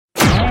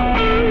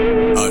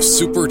a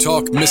Super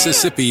Talk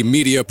Mississippi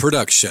media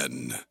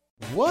production.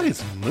 What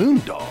is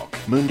Moondog?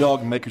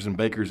 Moondog Makers and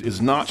Bakers is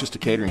not just a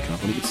catering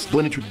company. It's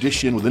blended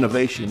tradition with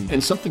innovation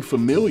and something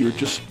familiar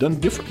just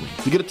done differently.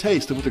 To get a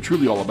taste of what they're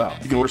truly all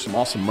about, you can order some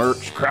awesome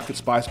merch, crafted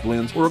spice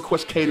blends, or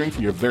request catering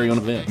for your very own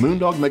event.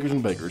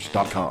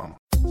 MoondogMakersandBakers.com.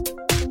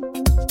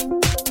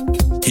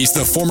 He's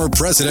the former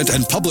president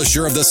and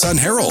publisher of the Sun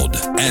Herald,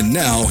 and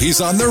now he's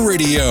on the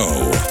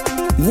radio.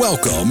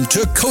 Welcome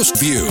to Coast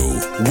View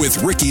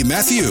with Ricky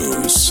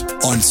Matthews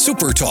on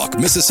Super Talk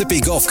Mississippi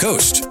Gulf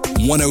Coast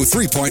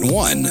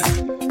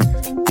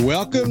 103.1.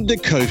 Welcome to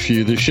Coast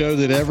View, the show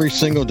that every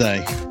single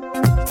day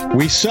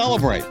we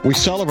celebrate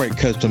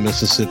coastal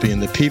Mississippi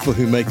and the people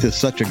who make this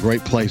such a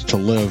great place to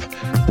live,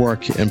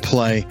 work, and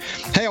play.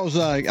 Hey,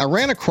 I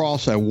ran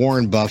across a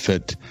Warren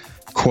Buffett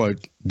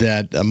quote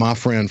that my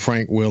friend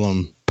Frank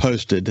Willem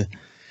posted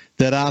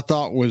that I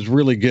thought was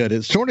really good.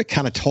 It sort of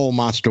kind of told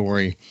my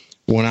story.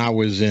 When I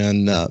was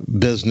in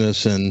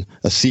business and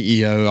a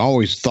CEO, I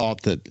always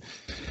thought that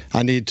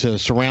I need to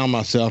surround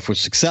myself with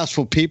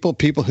successful people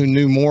who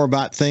knew more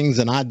about things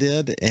than I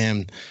did,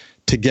 and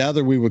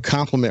together we would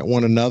complement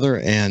one another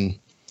and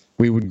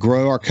we would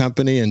grow our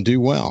company and do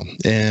well.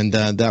 And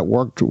that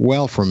worked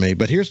well for me.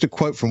 But here's the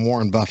quote from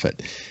Warren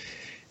Buffett.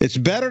 It's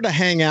better to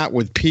hang out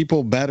with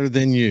people better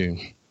than you.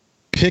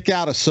 Pick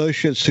out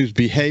associates whose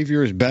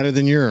behavior is better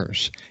than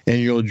yours, and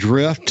you'll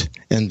drift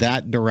in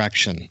that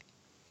direction.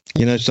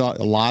 You know, it's a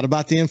lot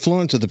about the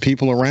influence of the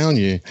people around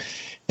you.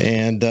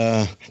 And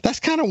that's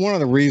kind of one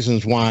of the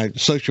reasons why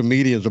social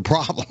media is a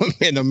problem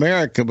in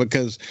America,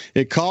 because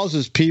it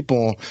causes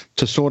people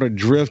to sort of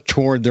drift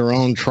toward their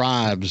own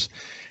tribes.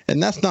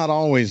 And that's not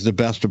always the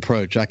best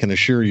approach. I can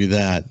assure you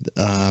that.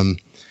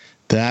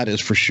 That is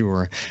for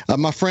sure.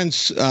 My friend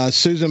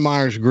Susan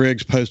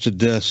Myers-Griggs posted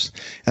this,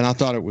 and I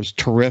thought it was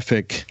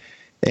terrific.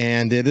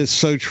 And it is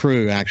so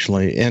true,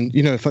 actually. And,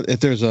 you know, if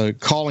there's a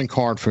calling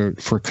card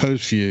for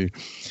Coast View,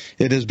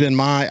 it has been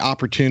my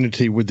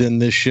opportunity within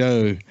this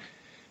show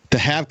to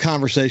have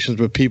conversations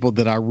with people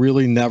that I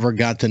really never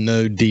got to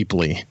know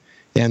deeply.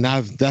 And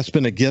that's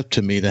been a gift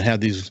to me to have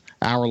these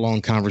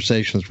hour-long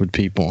conversations with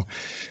people.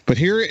 But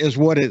here is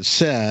what it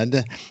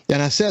said.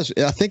 And I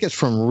think it's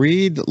from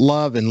Read,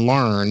 Love, and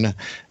Learn.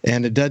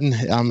 And it doesn't,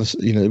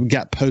 it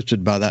got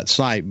posted by that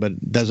site, but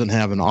it doesn't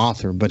have an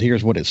author. But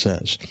here's what it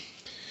says.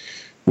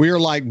 We are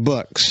like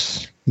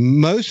books.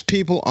 Most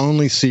people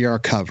only see our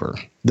cover.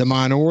 The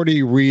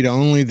minority read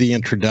only the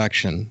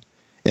introduction.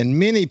 And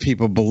many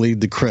people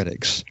believe the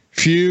critics.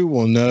 Few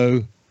will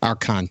know our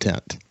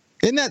content.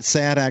 Isn't that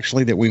sad,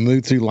 actually, that we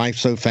move through life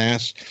so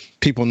fast,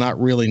 people not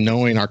really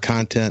knowing our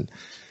content,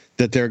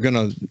 that they're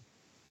going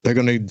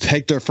to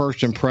take their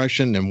first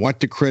impression and what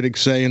the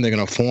critics say, and they're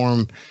going to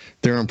form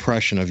their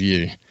impression of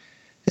you.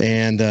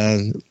 And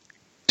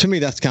to me,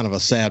 that's kind of a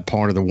sad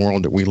part of the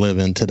world that we live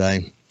in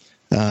today.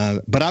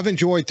 But I've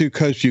enjoyed through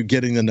Coast View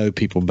getting to know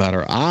people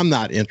better. I'm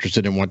not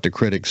interested in what the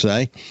critics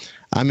say.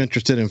 I'm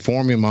interested in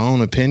forming my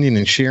own opinion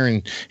and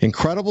sharing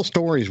incredible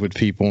stories with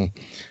people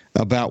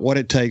about what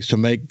it takes to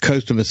make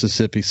coastal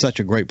Mississippi such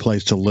a great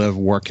place to live,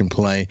 work, and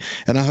play.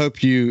 And I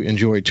hope you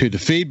enjoy it too. The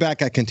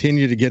feedback I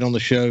continue to get on the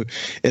show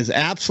is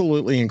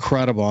absolutely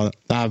incredible.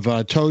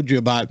 I've told you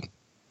about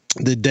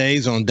the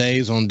days on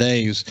days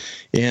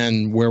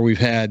in where we've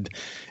had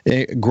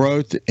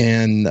growth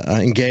and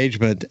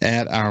engagement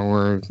at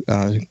our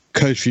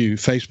Coast View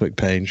Facebook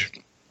page.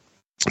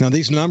 Now,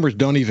 these numbers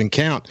don't even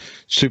count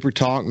Super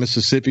Talk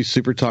Mississippi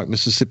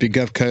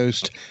Gulf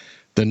Coast,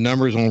 the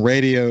numbers on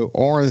radio,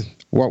 or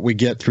what we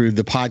get through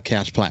the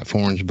podcast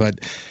platforms.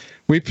 But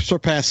we've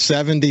surpassed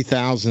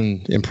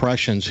 70,000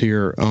 impressions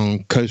here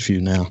on Coast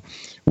View now,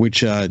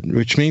 which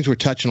means we're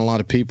touching a lot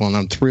of people, and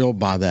I'm thrilled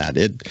by that.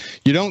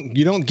 You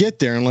don't get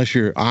there unless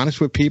you're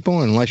honest with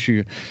people, unless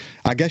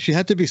I guess you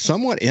have to be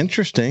somewhat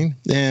interesting,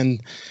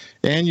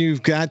 and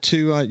you've got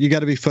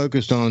to be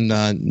focused on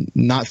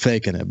not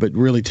faking it, but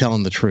really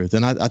telling the truth.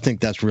 And I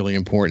think that's really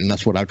important.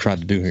 That's what I've tried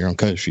to do here on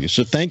Coast View.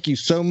 So thank you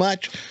so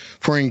much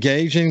for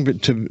engaging,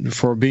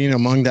 for being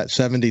among that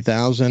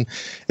 70,000,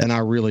 and I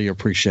really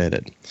appreciate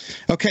it.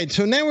 Okay,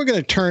 so now we're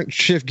going to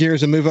shift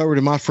gears and move over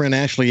to my friend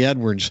Ashley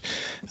Edwards.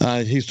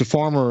 He's the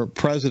former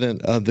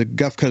president of the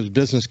Gulf Coast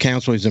Business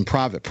Council. He's in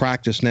private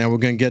practice now. We're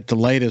going to get the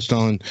latest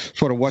on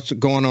sort of what's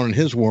going on in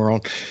his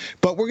world,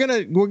 but we're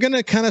going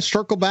to kind of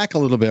circle back a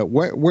little bit.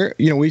 Where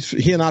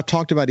he and I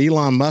talked about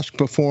Elon Musk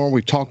before.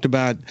 We've talked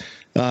about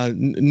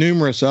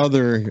numerous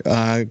other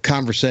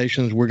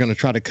conversations. We're going to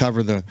try to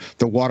cover the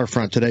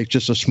waterfront today.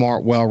 Just a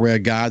smart,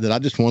 well-read guy that I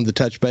just wanted to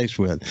touch base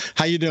with.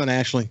 How you doing,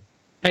 Ashley?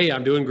 Hey,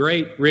 I'm doing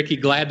great, Ricky.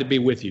 Glad to be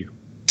with you.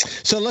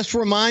 So let's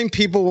remind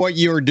people what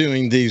you're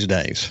doing these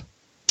days.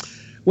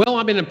 Well,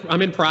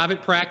 I'm in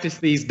private practice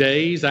these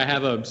days. I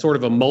have a sort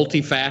of a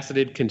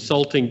multifaceted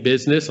consulting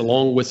business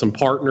along with some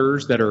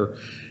partners that are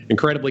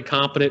incredibly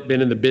competent,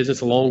 been in the business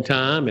a long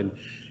time. And,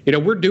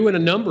 we're doing a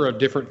number of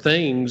different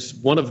things.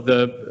 One of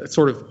the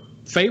sort of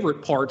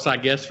favorite parts, I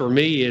guess, for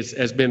me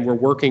has been we're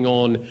working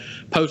on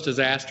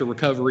post-disaster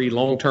recovery,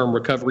 long-term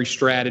recovery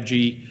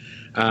strategy,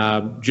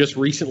 Just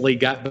recently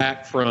got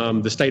back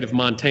from the state of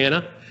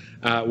Montana,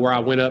 where I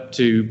went up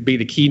to be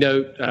the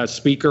keynote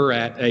speaker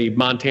at a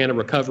Montana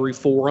Recovery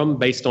Forum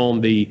based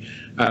on the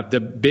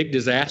big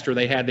disaster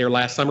they had there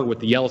last summer with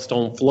the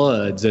Yellowstone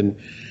floods. And,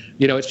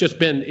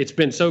 it's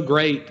been so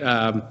great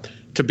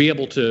to be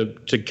able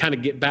to kind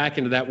of get back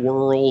into that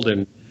world,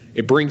 and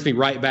it brings me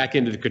right back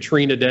into the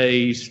Katrina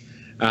days.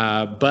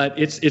 But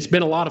it's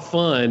been a lot of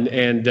fun,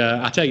 and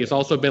I tell you, it's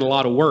also been a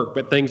lot of work,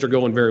 but things are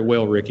going very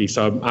well, Ricky.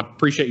 So I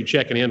appreciate you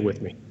checking in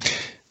with me.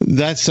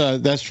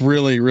 That's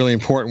really, really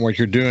important what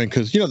you're doing,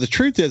 because, the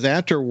truth is,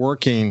 after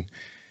working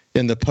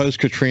in the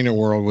post-Katrina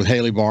world with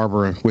Haley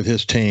Barbour, with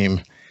his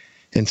team,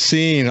 and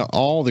seeing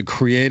all the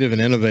creative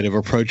and innovative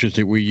approaches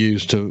that we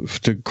use to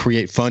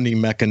create funding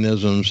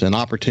mechanisms and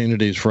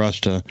opportunities for us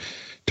to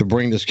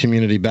bring this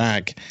community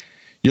back,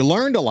 you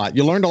learned a lot.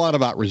 You learned a lot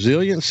about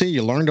resiliency.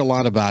 You learned a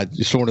lot about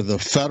sort of the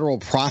federal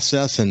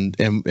process and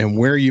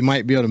where you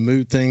might be able to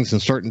move things in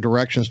certain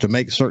directions to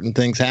make certain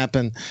things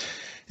happen.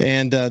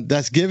 And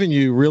that's given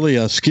you really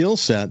a skill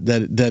set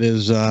that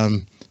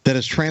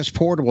is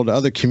transportable to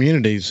other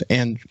communities,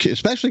 and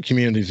especially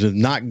communities that have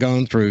not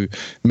gone through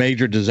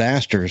major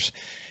disasters.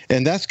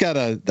 And that's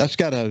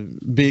gotta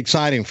be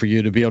exciting for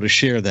you to be able to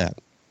share that.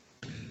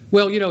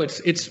 Well,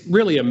 it's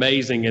really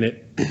amazing, and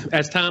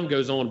as time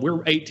goes on,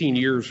 we're 18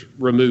 years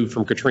removed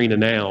from Katrina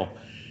now,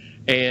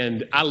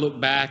 and I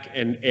look back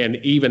and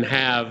even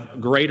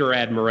have greater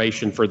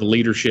admiration for the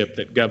leadership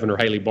that Governor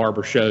Haley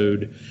Barbour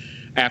showed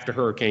after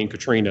Hurricane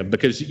Katrina,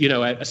 because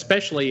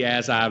especially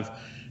as I've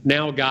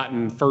now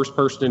gotten first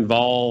person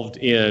involved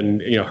in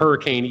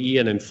Hurricane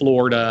Ian in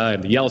Florida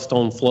and the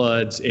Yellowstone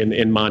floods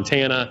in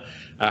Montana,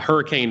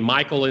 Hurricane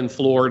Michael in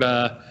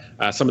Florida,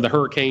 some of the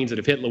hurricanes that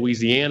have hit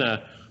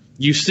Louisiana.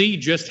 You see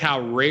just how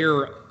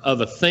rare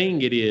of a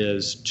thing it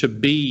is to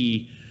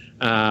be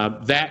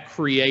that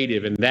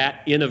creative and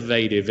that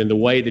innovative in the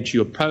way that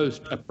you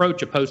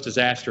approach a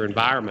post-disaster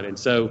environment. And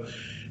so,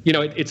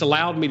 it's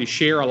allowed me to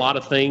share a lot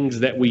of things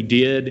that we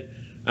did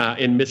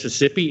in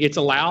Mississippi. It's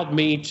allowed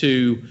me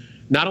to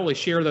not only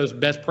share those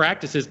best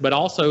practices, but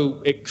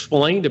also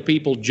explain to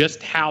people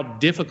just how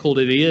difficult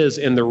it is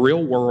in the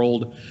real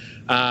world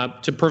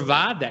to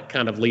provide that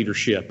kind of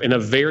leadership in a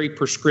very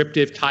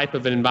prescriptive type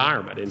of an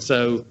environment. And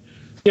so,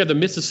 the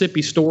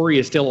Mississippi story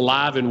is still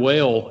alive and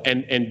well,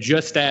 and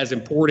just as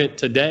important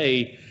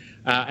today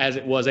as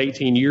it was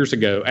 18 years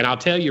ago. And I'll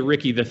tell you,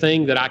 Ricky, the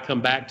thing that I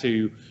come back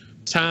to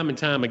time and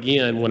time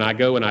again when I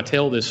go and I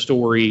tell this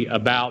story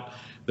about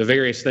the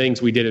various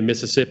things we did in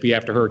Mississippi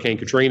after Hurricane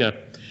Katrina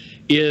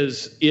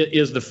is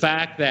the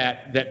fact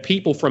that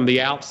people from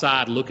the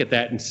outside look at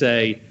that and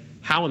say,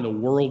 how in the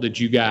world did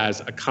you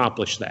guys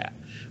accomplish that?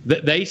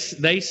 They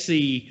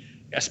see,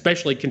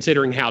 especially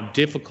considering how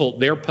difficult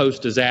their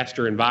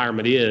post-disaster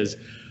environment is,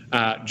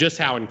 just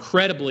how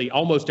incredibly,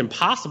 almost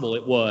impossible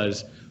it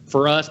was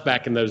for us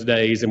back in those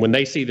days. And when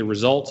they see the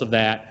results of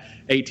that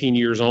 18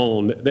 years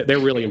on, they're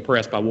really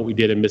impressed by what we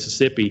did in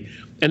Mississippi.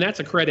 And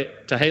that's a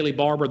credit to Haley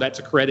Barbour. That's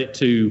a credit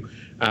to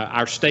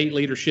our state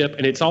leadership.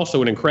 And it's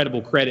also an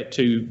incredible credit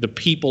to the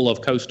people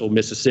of coastal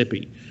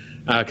Mississippi.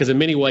 Because in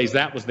many ways,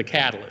 that was the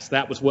catalyst.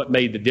 That was what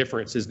made the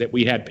difference, is that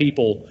we had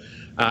people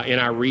in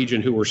our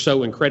region who were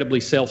so incredibly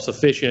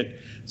self-sufficient,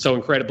 so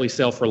incredibly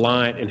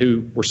self-reliant, and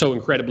who were so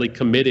incredibly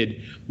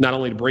committed not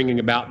only to bringing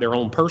about their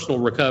own personal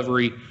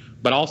recovery,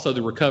 but also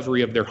the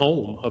recovery of their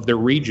home, of their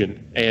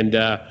region. And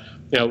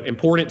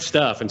important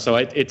stuff. And so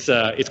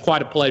it's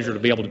quite a pleasure to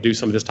be able to do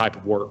some of this type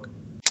of work.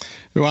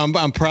 Well,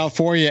 I'm proud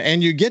for you.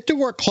 And you get to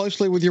work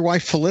closely with your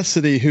wife,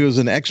 Felicity, who is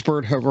an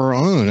expert of her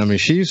own. I mean,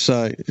 she's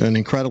an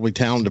incredibly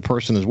talented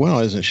person as well,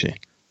 isn't she?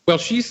 Well,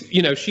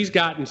 she's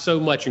gotten so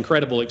much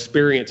incredible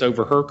experience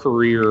over her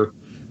career,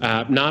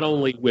 not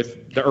only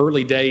with the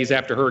early days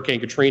after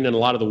Hurricane Katrina and a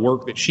lot of the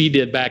work that she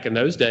did back in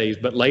those days,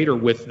 but later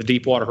with the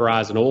Deepwater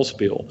Horizon oil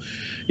spill.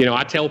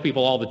 I tell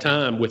people all the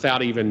time,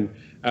 without even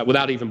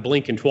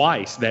blinking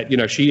twice,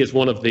 that she is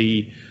one of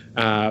the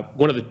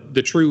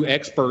true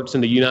experts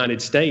in the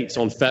United States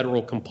on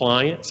federal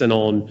compliance and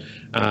on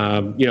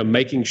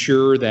making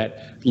sure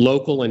that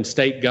local and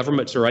state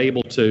governments are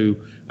able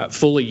to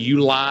fully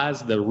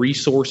utilize the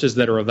resources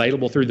that are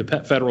available through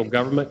the federal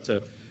government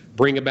to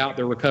bring about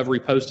their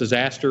recovery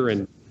post-disaster.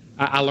 And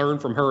I learn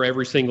from her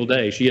every single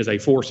day. She is a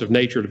force of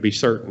nature, to be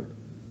certain.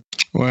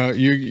 Well,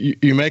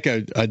 you make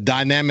a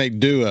dynamic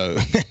duo.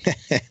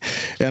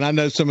 And I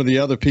know some of the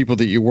other people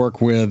that you work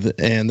with,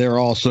 and they're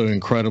also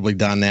incredibly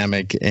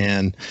dynamic.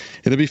 And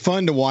it'll be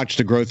fun to watch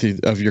the growth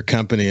of your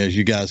company as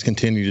you guys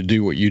continue to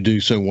do what you do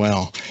so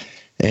well.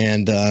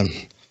 And,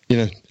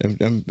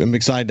 I'm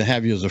excited to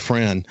have you as a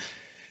friend.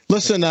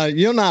 Listen,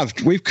 you and I,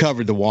 we've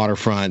covered the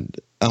waterfront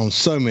on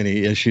so many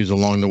issues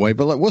along the way,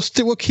 but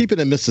we'll keep it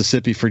in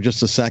Mississippi for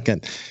just a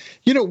second.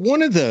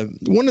 One of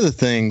the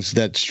things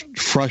that's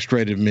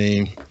frustrated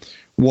me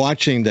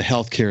watching the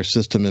healthcare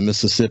system in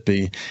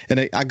Mississippi,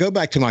 and I go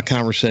back to my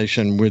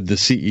conversation with the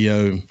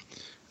CEO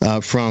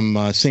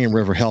from Singing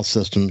River Health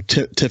System,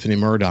 Tiffany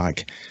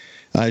Murdoch.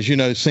 As you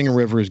know, Singing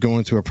River is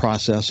going through a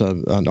process,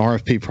 an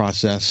RFP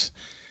process,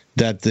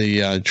 that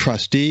the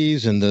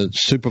trustees and the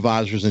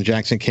supervisors in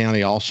Jackson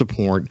County all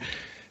support.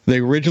 They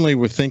originally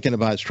were thinking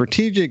about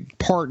strategic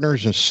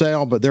partners and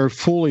sale, but they're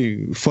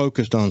fully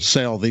focused on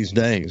sale these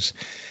days.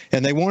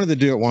 And they wanted to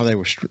do it while they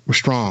were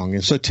strong.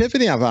 And so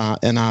Tiffany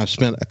and I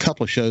spent a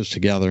couple of shows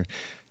together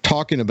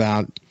talking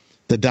about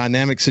the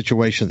dynamic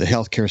situation the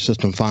healthcare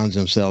system finds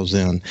themselves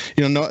in.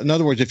 In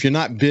other words, if you're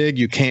not big,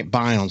 you can't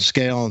buy on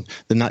scale.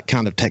 The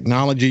kind of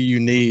technology you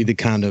need, the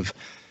kind of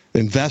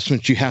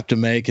investments you have to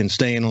make and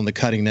staying on the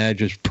cutting edge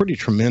is pretty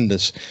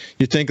tremendous.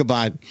 You think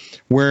about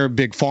where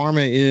big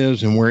pharma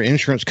is and where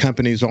insurance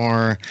companies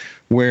are,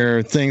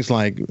 where things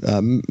like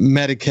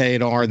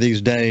Medicaid are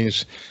these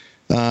days,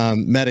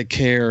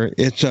 Medicare.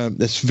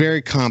 It's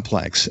very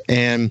complex,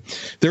 and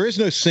there is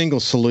no single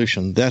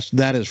solution.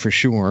 That is for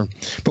sure.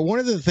 But one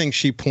of the things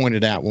she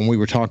pointed out when we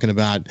were talking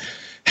about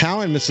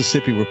how in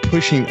Mississippi we're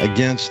pushing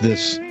against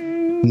this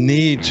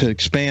need to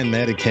expand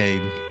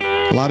Medicaid.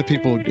 A lot of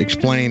people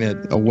explain it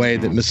a way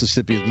that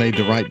Mississippi has made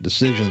the right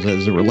decisions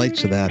as it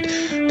relates to that.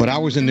 But I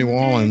was in New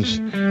Orleans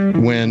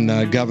when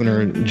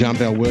Governor John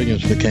Bell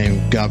Williams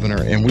became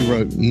governor, and we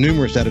wrote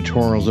numerous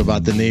editorials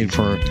about the need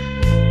for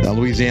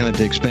Louisiana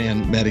to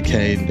expand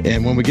Medicaid.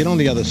 And when we get on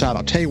the other side,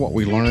 I'll tell you what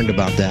we learned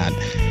about that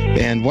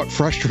and what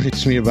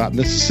frustrates me about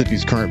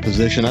Mississippi's current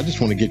position. I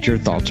just want to get your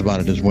thoughts about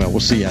it as well. We'll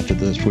see you after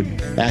this with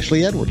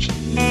Ashley Edwards.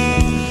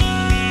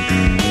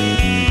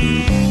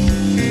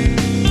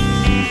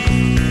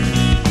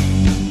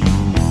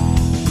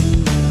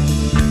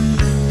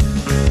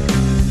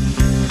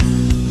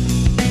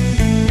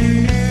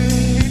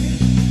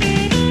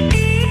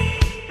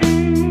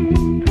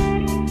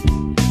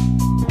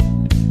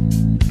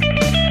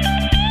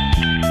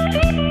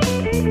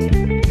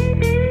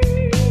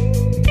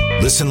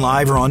 Listen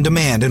live or on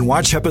demand and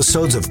watch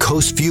episodes of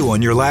Coast View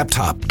on your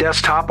laptop,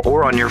 desktop,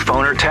 or on your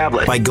phone or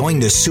tablet by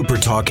going to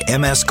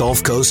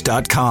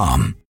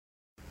supertalkmsgulfcoast.com.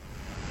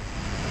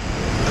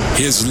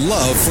 His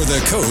love for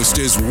the coast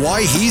is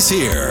why he's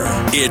here.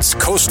 It's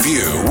Coast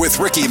View with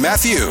Ricky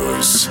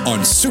Matthews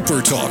on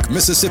Super Talk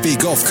Mississippi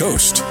Gulf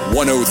Coast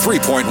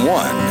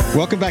 103.1.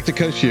 Welcome back to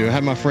Coast View. I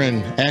have my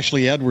friend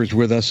Ashley Edwards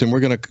with us, and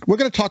we're gonna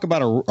talk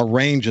about a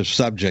range of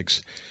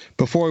subjects.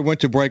 Before we went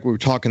to break, we were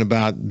talking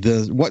about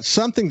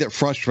something that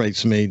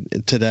frustrates me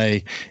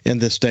today in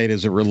this state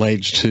as it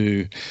relates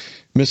to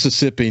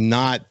Mississippi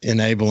not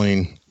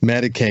enabling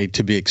Medicaid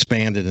to be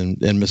expanded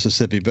in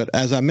Mississippi. But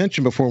as I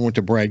mentioned before we went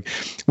to break,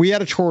 we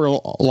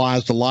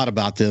editorialized a lot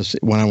about this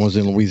when I was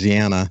in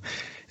Louisiana.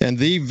 And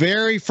the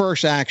very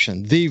first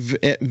action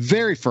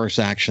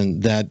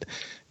that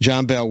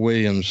John Bell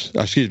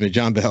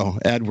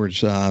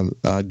Edwards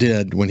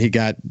did when he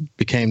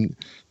became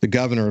the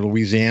governor of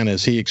Louisiana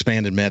is he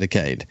expanded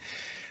Medicaid.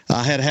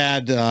 I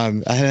had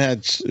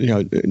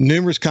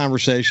numerous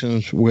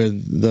conversations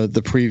with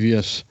the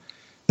previous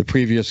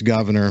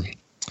governor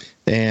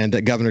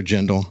and Governor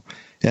Jindal,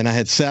 and I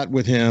had sat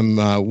with him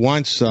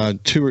once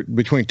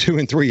between 2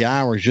 and 3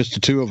 hours, just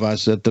the two of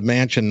us at the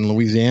mansion in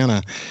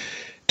Louisiana,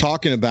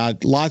 talking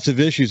about lots of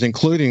issues,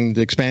 including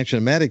the expansion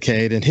of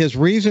Medicaid and his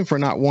reason for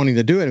not wanting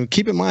to do it. And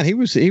keep in mind, he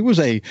was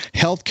a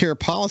healthcare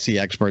policy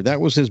expert. That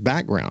was his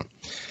background.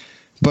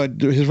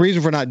 But his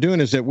reason for not doing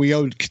it is that we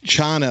owed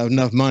China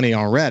enough money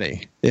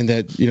already, and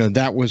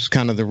that was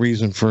kind of the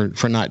reason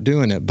for not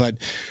doing it.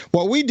 But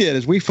what we did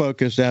is we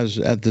focused, as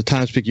at the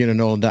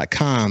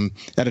TimesSpeakUnitNolan.com,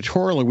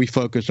 editorially, we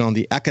focused on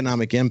the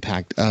economic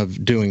impact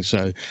of doing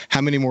so, how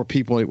many more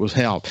people it was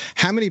helped,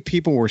 how many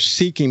people were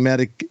seeking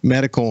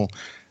medical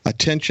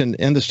attention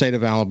in the state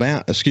of in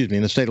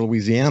the state of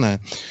Louisiana,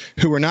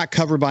 who were not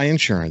covered by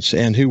insurance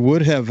and who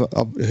would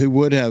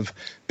have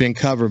been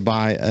covered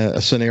by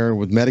a scenario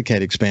with Medicaid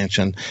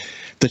expansion.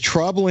 The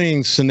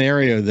troubling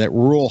scenario that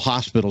rural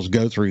hospitals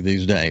go through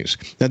these days.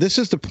 Now, this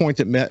is the point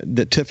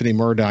that Tiffany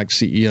Murdoch,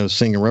 CEO of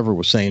Singing River,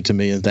 was saying to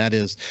me, and that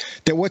is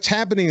that what's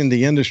happening in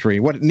the industry,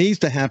 what needs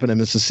to happen in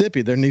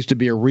Mississippi, there needs to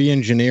be a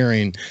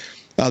re-engineering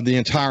of the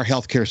entire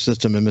healthcare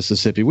system in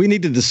Mississippi. We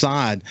need to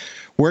decide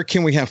where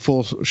can we have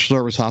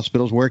full-service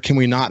hospitals, where can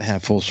we not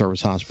have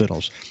full-service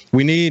hospitals.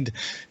 We need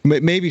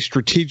maybe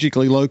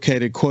strategically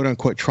located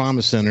quote-unquote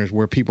trauma centers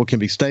where people can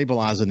be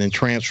stabilized and then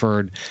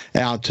transferred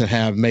out to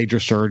have major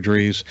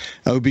surgeries.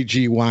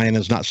 OBGYN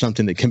is not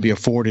something that can be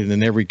afforded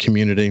in every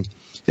community.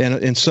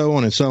 And so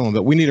on and so on.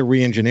 But we need a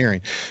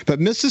re-engineering. But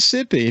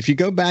Mississippi, if you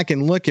go back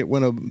and look at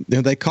when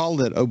they called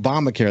it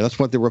Obamacare, that's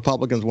what the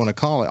Republicans want to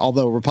call it,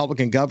 although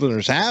Republican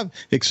governors have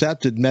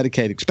accepted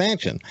Medicaid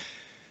expansion.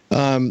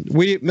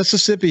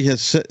 Mississippi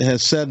has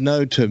said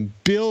no to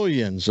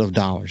billions of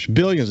dollars.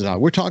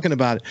 We're talking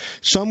about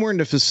somewhere in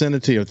the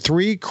vicinity of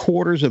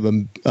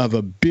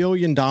 $750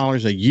 million a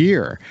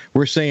year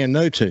we're saying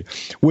no to.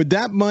 Would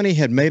that money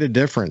have made a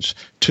difference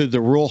to the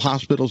rural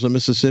hospitals in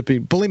Mississippi?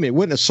 Believe me, it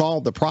wouldn't have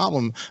solved the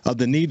problem of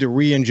the need to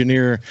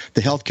re-engineer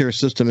the healthcare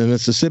system in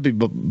Mississippi.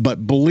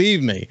 But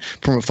believe me,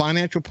 from a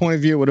financial point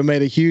of view, it would have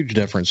made a huge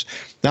difference.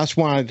 That's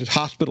why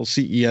hospital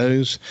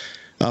CEOs,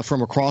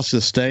 from across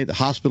the state, the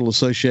Hospital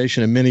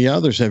Association and many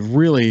others have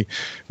really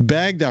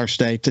begged our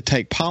state to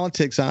take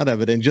politics out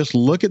of it and just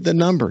look at the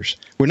numbers.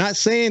 We're not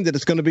saying that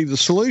it's going to be the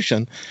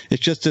solution.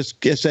 It's just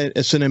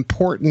it's an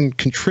important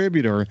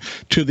contributor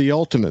to the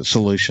ultimate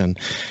solution.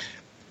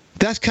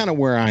 That's kind of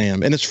where I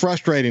am. And it's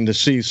frustrating to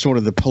see sort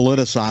of the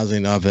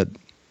politicizing of it.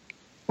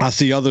 I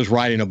see others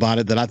writing about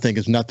it that I think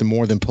is nothing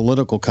more than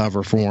political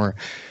cover for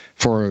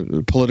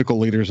political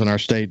leaders in our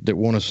state that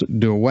want to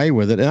do away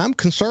with it. And I'm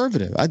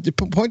conservative. I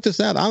point this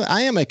out.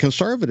 I am a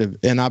conservative,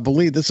 and I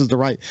believe this is the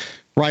right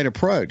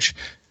approach.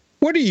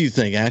 What do you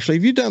think, Ashley?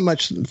 Have you done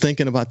much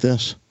thinking about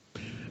this?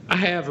 I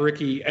have,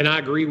 Ricky, and I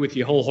agree with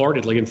you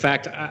wholeheartedly. In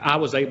fact, I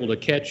was able to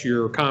catch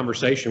your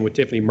conversation with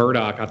Tiffany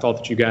Murdoch. I thought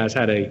that you guys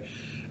had a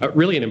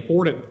really an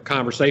important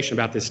conversation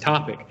about this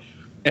topic.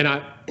 And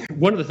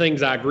one of the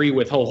things I agree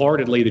with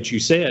wholeheartedly that you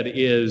said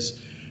is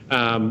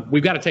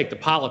we've got to take the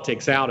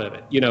politics out of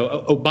it. You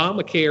know,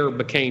 Obamacare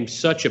became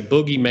such a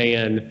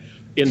boogeyman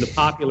in the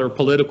popular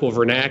political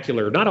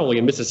vernacular, not only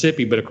in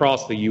Mississippi, but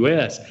across the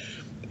U.S.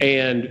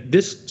 And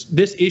this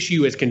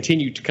issue has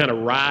continued to kind of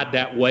ride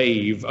that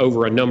wave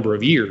over a number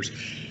of years.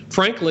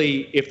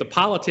 Frankly, if the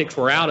politics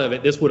were out of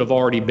it, this would have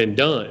already been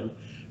done.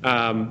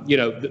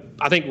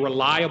 I think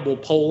reliable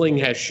polling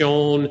has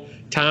shown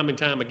time and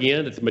time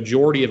again that the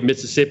majority of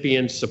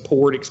Mississippians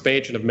support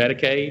expansion of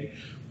Medicaid.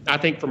 I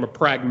think from a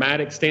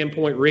pragmatic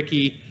standpoint,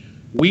 Ricky,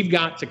 we've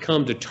got to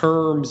come to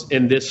terms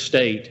in this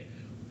state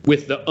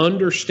with the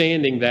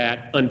understanding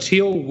that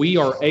until we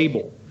are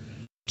able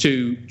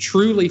to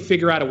truly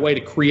figure out a way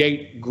to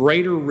create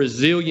greater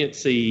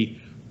resiliency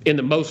in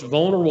the most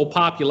vulnerable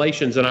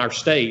populations in our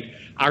state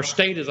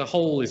as a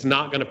whole is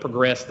not going to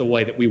progress the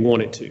way that we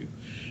want it to.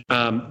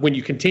 When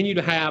you continue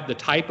to have the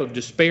type of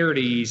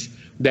disparities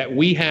that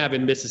we have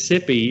in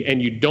Mississippi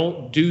and you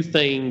don't do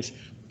things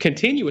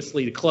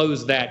continuously to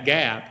close that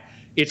gap,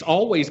 it's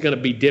always going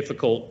to be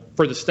difficult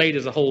for the state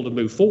as a whole to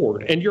move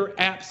forward. And you're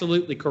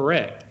absolutely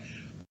correct.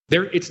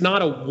 It's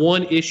not a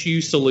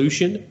one-issue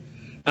solution.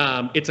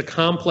 It's a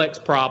complex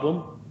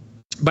problem.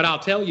 But I'll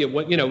tell you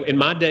what, in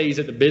my days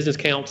at the Business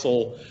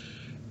Council,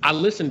 I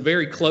listened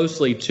very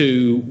closely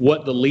to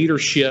what the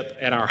leadership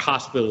at our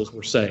hospitals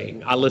were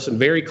saying. I listened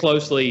very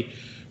closely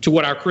to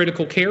what our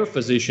critical care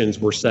physicians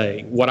were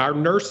saying, what our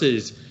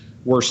nurses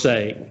were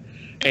saying.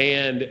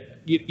 And,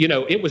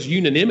 it was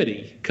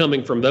unanimity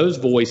coming from those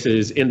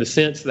voices in the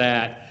sense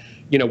that,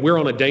 we're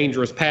on a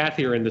dangerous path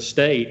here in the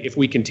state if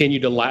we continue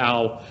to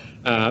allow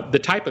the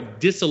type of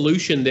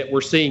dissolution that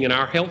we're seeing in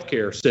our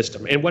healthcare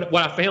system. And what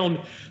I found,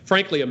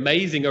 frankly,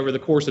 amazing over the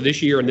course of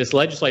this year in this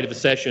legislative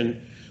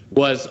session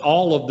was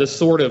all of the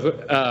sort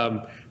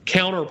of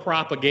counter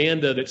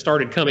propaganda that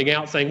started coming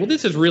out saying, well,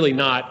 this is really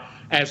not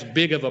as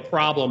big of a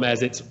problem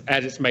as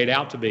it's made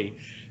out to be.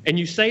 And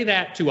you say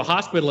that to a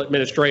hospital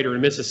administrator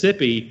in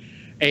Mississippi,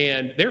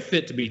 and they're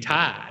fit to be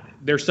tied.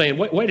 They're saying,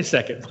 wait a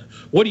second,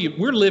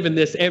 we're living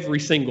this every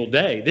single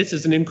day. This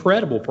is an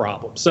incredible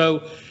problem.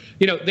 So,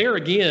 there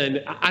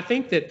again, I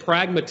think that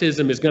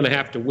pragmatism is going to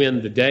have to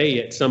win the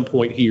day at some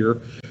point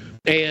here.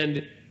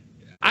 And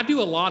I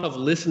do a lot of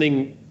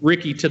listening,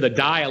 Ricky, to the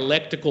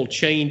dialectical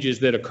changes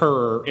that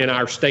occur in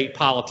our state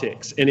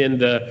politics and in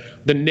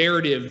the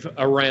narrative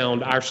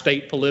around our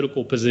state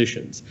political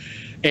positions.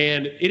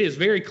 And it is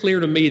very clear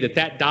to me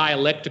that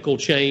dialectical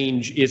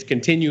change is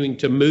continuing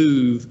to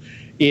move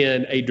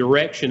in a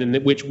direction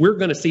in which we're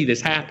going to see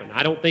this happen.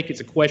 I don't think it's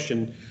a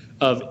question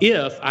of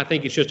if, I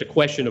think it's just a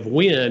question of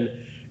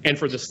when. And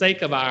for the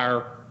sake of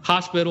our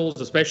hospitals,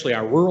 especially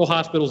our rural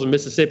hospitals in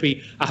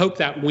Mississippi, I hope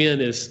that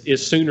win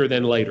is sooner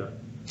than later.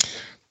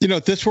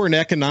 If this were an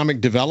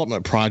economic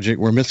development project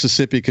where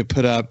Mississippi could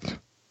put up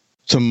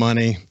some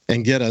money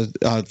and get a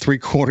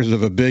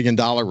 $750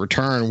 million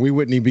return, we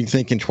wouldn't even be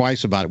thinking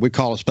twice about it. We'd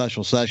call a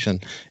special session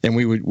and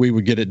we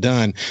would get it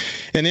done.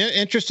 And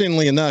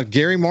interestingly enough,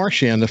 Gary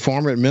Marchand, the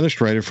former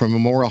administrator from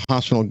Memorial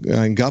Hospital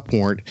in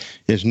Gulfport,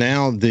 is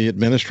now the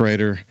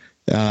administrator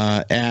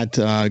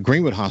at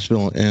Greenwood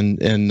Hospital in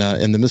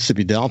the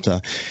Mississippi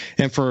Delta.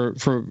 And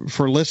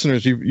for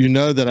listeners, you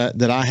know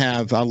that I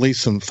have at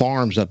least some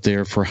farms up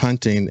there for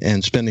hunting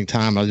and spending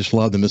time. I just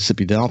love the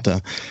Mississippi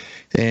Delta.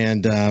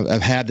 And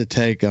I've had to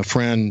take a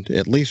friend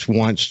at least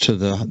once to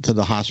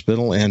the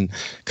hospital, and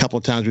a couple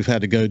of times we've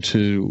had to go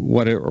to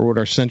what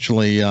are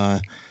essentially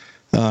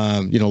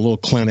little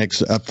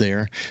clinics up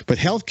there. But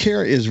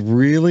healthcare is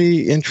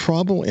really in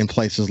trouble in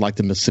places like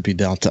the Mississippi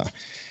Delta.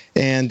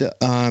 And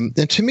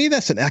to me,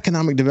 that's an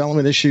economic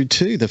development issue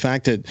too. The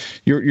fact that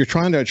you're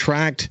trying to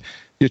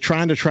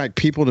attract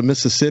people to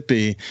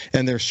Mississippi,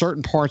 and there are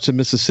certain parts of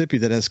Mississippi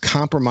that has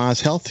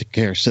compromised health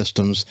care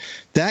systems.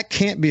 That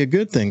can't be a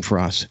good thing for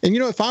us. And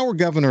if I were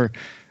Governor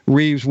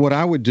Reeves, what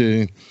I would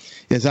do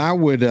is I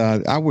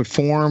would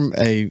form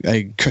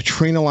a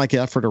Katrina-like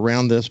effort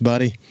around this,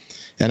 buddy.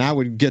 and I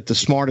would get the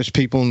smartest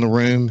people in the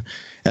room,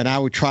 and I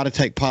would try to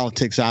take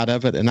politics out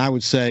of it. And I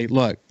would say,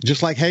 look,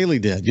 just like Haley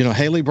did.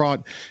 Haley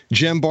brought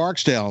Jim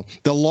Barksdale,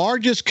 the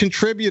largest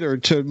contributor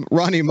to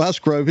Ronnie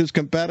Musgrove, his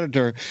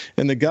competitor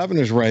in the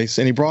governor's race,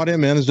 and he brought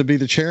him in as to be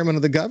the chairman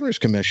of the Governor's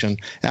Commission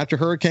after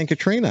Hurricane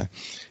Katrina.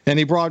 And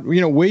he brought,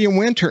 William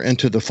Winter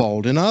into the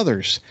fold and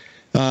others.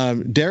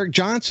 Derek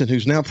Johnson,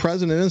 who's now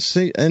president of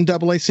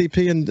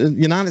NAACP in the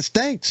United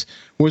States,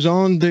 was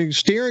on the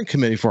steering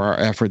committee for our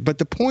effort. But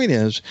the point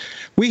is,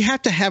 we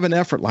have to have an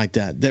effort like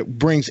that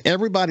brings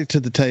everybody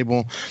to the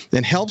table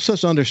and helps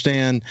us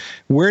understand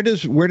where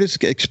does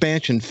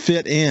expansion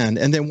fit in,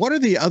 and then what are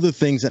the other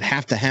things that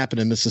have to happen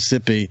in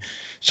Mississippi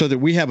so that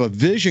we have a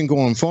vision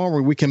going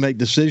forward. We can make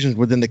decisions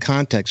within the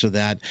context of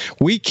that.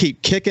 We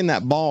keep kicking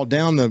that ball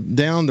down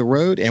the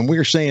road, and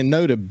we're saying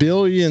no to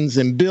billions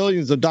and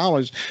billions of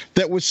dollars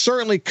that would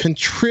certainly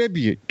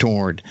contribute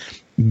toward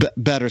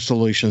better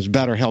solutions,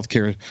 better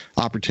healthcare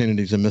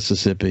opportunities in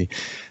Mississippi.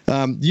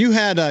 You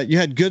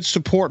had good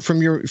support from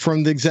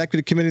the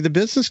executive committee of the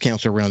Business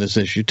Council around this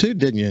issue too,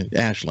 didn't you,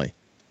 Ashley?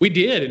 We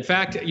did. In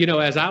fact,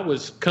 as I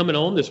was coming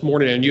on this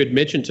morning and you had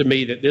mentioned to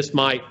me that this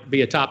might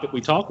be a topic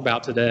we talk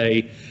about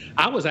today,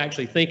 I was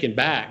actually thinking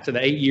back to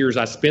the 8 years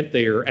I spent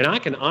there, and I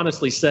can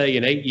honestly say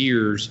in 8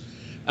 years,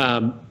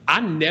 I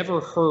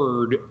never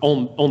heard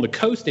on the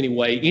coast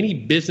anyway any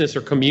business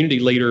or community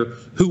leader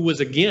who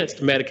was against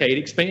Medicaid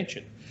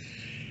expansion.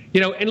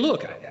 And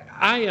look,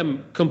 I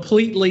am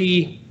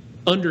completely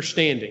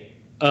understanding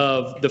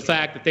of the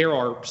fact that there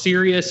are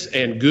serious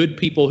and good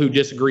people who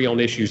disagree on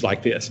issues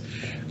like this.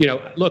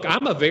 Look,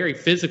 I'm a very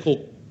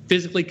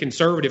physically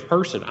conservative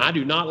person. I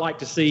do not like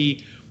to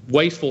see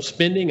wasteful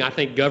spending. I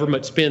think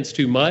government spends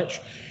too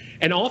much.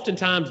 And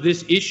oftentimes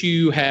this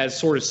issue has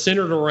sort of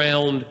centered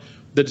around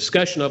the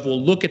discussion of,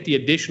 well, look at the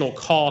additional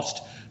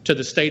cost to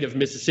the state of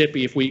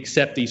Mississippi if we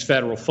accept these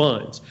federal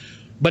funds.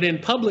 But in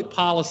public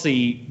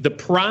policy, the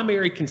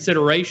primary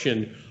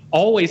consideration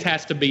always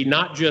has to be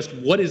not just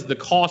what is the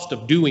cost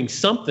of doing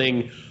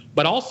something,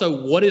 but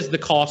also what is the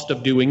cost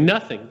of doing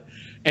nothing.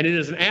 And it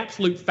is an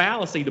absolute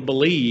fallacy to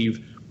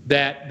believe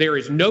that there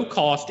is no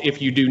cost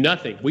if you do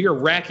nothing. We are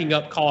racking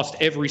up cost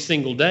every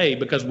single day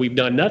because we've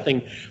done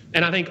nothing.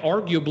 And I think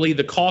arguably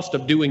the cost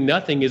of doing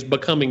nothing is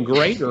becoming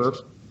greater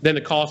than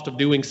the cost of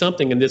doing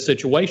something in this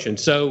situation.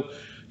 So,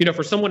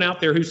 for someone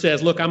out there who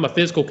says, look, I'm a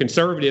fiscal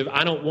conservative,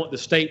 I don't want the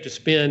state to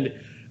spend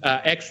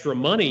extra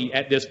money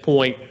at this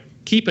point,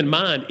 keep in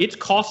mind, it's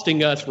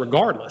costing us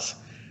regardless.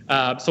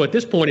 So at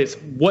this point, it's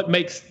what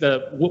makes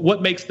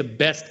the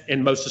best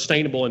and most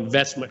sustainable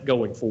investment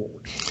going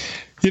forward.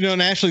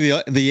 And actually,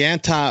 the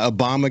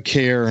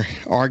anti-Obamacare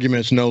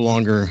arguments no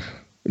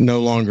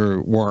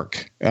longer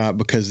work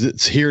because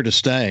it's here to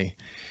stay.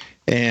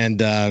 And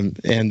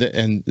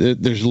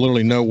there's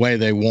literally no way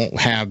they won't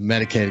have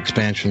Medicaid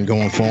expansion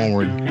going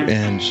forward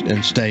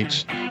in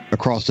states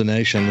across the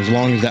nation as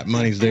long as that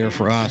money's there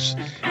for us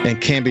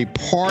and can be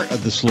part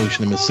of the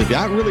solution in Mississippi.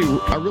 I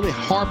really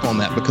harp on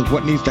that because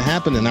what needs to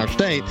happen in our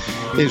state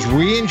is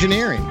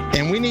re-engineering,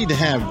 and we need to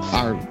have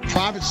our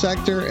private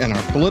sector and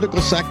our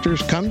political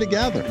sectors come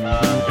together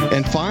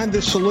and find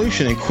this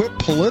solution and quit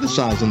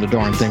politicizing the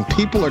darn thing.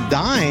 People are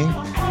dying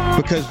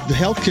because the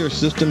healthcare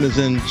system is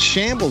in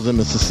shambles in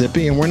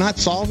Mississippi, and we're not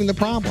solving the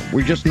problem.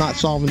 We're just not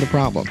solving the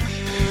problem.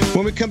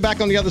 When we come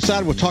back on the other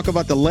side, we'll talk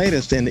about the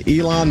latest in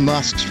Elon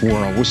Musk's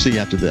world. We'll see you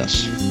after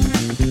this.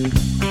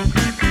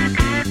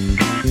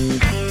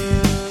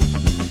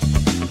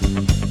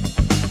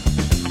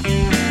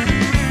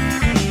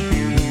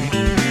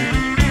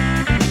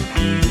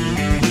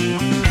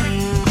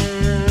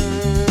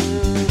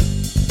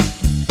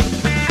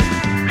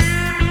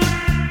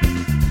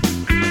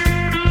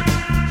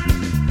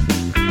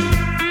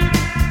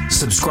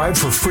 Subscribe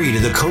for free to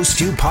the Coast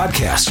View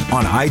podcast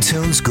on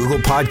iTunes, Google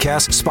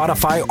Podcasts,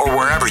 Spotify, or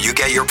wherever you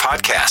get your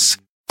podcasts.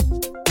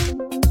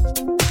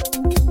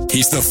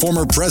 He's the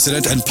former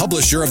president and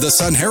publisher of the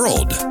Sun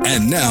Herald,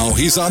 and now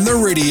he's on the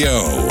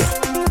radio.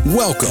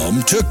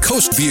 Welcome to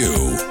Coast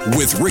View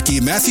with Ricky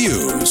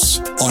Matthews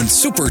on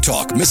Super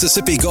Talk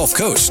Mississippi Gulf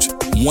Coast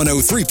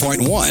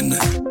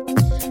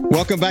 103.1.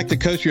 Welcome back to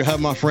Coast View. I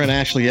have my friend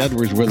Ashley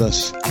Edwards with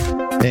us.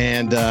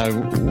 And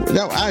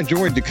I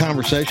enjoyed the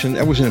conversation.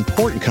 It was an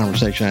important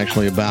conversation,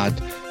 actually, about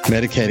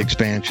Medicaid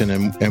expansion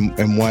and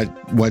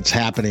what's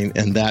happening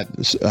in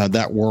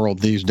that world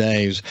these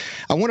days.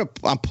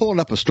 I'm pulling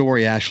up a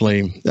story,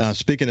 Ashley,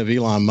 speaking of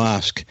Elon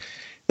Musk,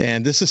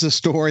 and this is a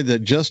story that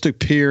just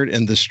appeared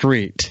in The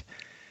Street,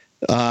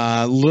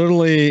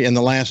 literally in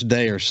the last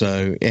day or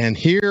so. And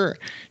here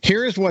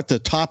is what the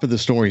top of the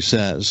story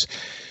says.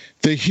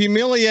 The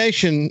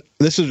humiliation,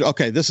 this is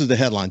the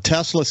headline.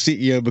 Tesla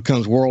CEO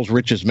becomes world's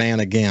richest man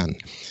again.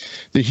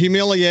 The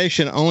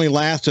humiliation only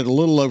lasted a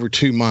little over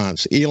 2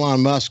 months.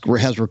 Elon Musk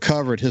has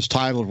recovered his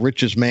title of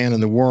richest man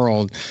in the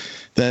world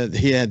that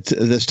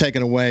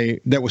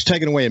was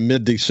taken away in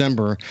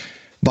mid-December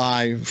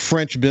by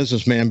French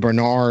businessman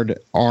Bernard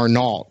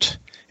Arnault.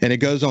 And it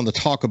goes on to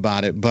talk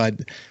about it, but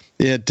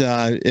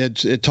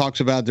It talks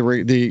about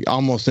the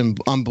almost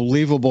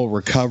unbelievable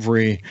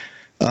recovery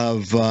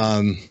of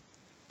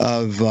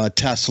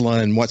Tesla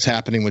and what's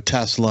happening with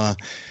Tesla.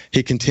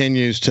 He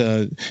continues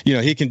to,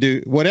 he can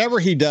do whatever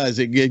he does.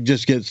 It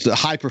just gets the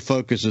hyper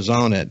focuses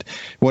on it,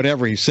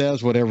 whatever he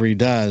says, whatever he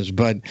does.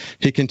 But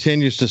he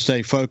continues to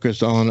stay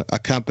focused on a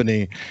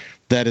company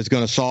that is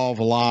going to solve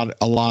a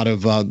lot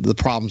of the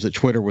problems that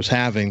Twitter was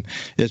having.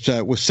 It's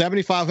with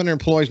 7,500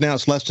 employees now.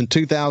 It's less than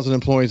 2,000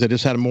 employees. They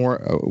just had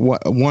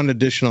one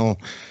additional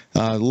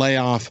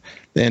layoff,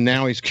 and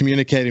now he's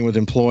communicating with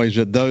employees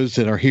that those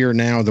that are here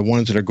now are the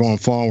ones that are going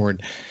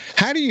forward.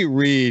 How do you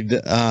read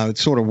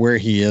sort of where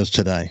he is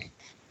today?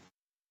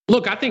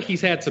 Look, I think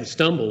he's had some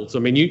stumbles. I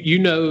mean, you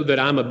know that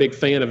I'm a big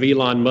fan of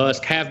Elon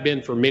Musk, have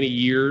been for many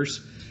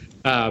years.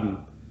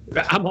 I'm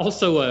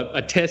also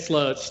a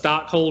Tesla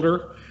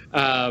stockholder.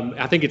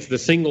 I think it's the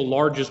single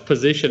largest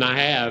position I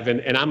have,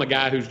 and I'm a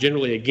guy who's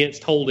generally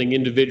against holding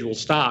individual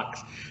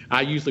stocks.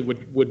 I usually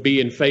would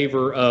be in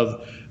favor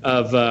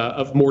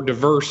of more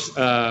diverse,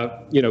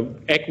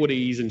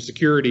 equities and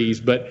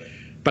securities. But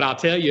I'll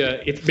tell you,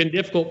 it's been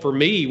difficult for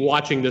me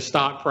watching the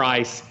stock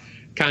price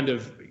kind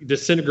of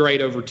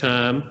disintegrate over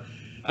time.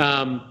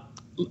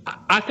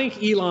 I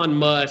think Elon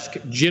Musk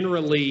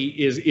generally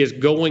is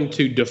going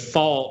to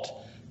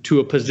default to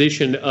a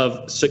position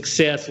of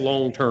success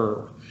long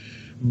term.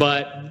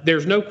 But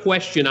there's no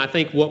question, I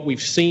think what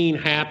we've seen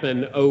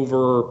happen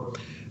over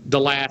the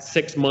last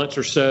 6 months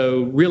or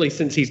so, really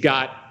since he's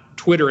got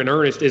Twitter in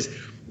earnest, is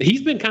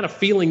he's been kind of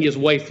feeling his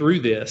way through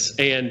this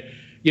and,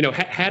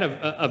 had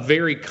a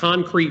very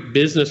concrete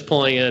business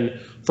plan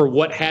for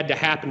what had to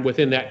happen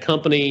within that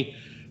company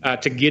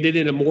to get it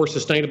in a more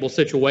sustainable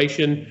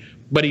situation.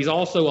 But he's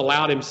also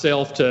allowed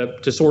himself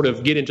to sort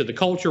of get into the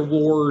culture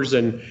wars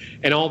and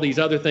all these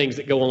other things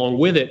that go along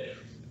with it.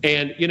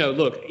 And,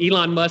 look,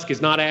 Elon Musk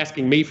is not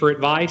asking me for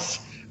advice.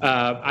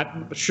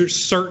 I'm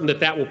certain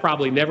that will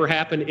probably never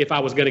happen. If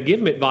I was going to give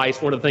him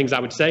advice, one of the things I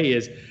would say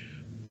is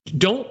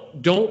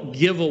don't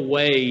give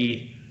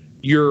away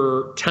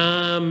your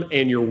time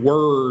and your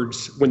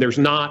words when there's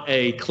not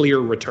a clear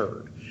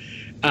return.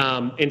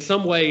 In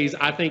some ways,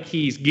 I think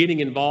he's getting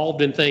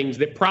involved in things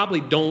that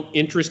probably don't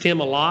interest him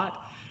a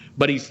lot,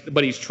 but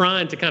he's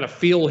trying to kind of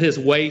feel his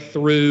way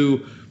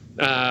through,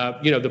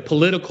 the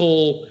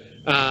political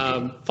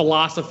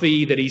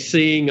philosophy that he's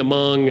seeing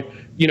among,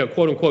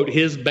 quote unquote,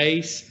 his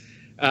base.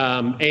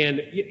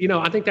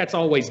 I think that's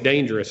always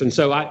dangerous. And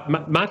so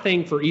my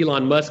thing for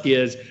Elon Musk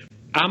is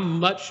I'm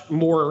much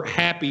more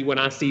happy when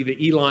I see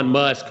the Elon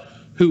Musk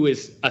who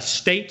is a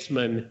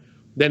statesman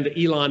than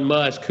the Elon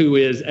Musk who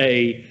is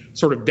a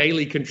sort of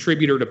daily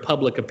contributor to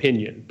public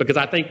opinion, because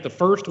I think the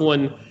first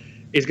one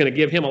is going to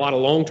give him a lot of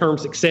long-term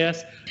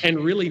success and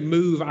really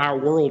move our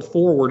world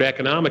forward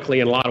economically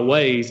in a lot of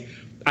ways.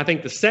 I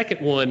think the second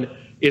one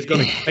is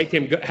going to make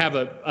him have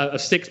a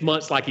 6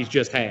 months like he's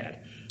just had.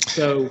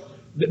 So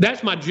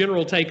that's my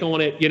general take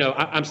on it.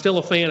 I'm still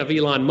a fan of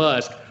Elon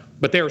Musk,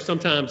 but there are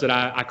sometimes that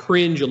I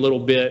cringe a little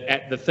bit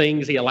at the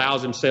things he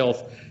allows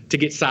himself to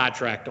get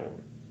sidetracked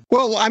on.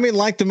 Well, I mean,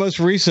 like the most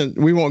recent,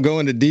 we won't go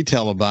into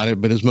detail about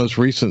it, but his most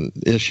recent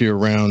issue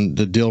around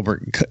the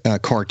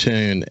Dilbert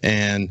cartoon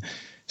and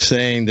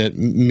saying that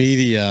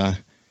media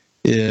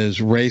is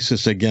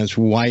racist against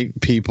white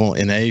people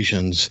and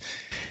Asians.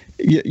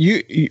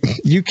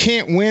 You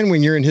can't win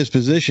when you're in his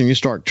position. You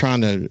start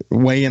trying to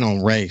weigh in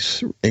on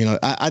race.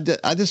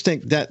 I just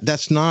think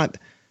that's not.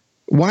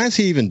 Why is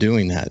he even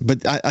doing that?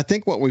 But I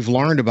think what we've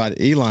learned about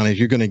Elon is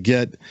you're going to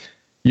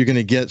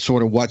get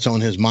sort of what's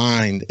on his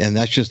mind, and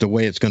that's just the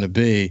way it's going to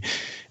be.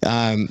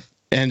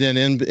 And then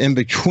in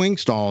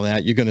betwixt all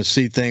that, you're going to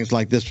see things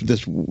like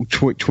this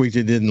tweet he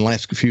did in the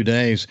last few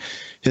days.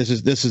 This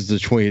is the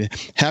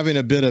tweet. Having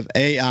a bit of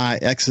AI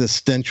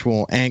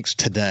existential angst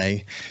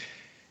today.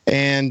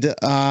 And,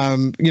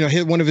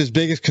 one of his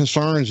biggest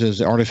concerns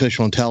is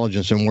artificial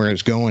intelligence and where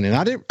it's going. And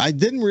I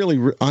didn't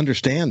really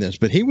understand this,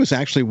 but he was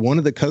actually one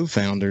of the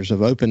co-founders of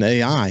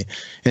OpenAI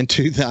in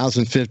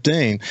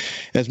 2015.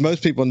 As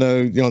most people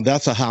know,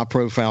 that's a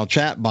high-profile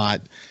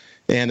chatbot.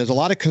 And there's a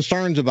lot of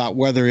concerns about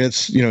whether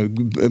it's,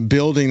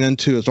 building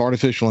into its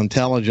artificial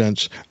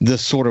intelligence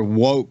this sort of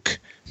woke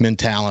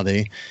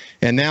mentality.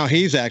 And now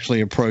he's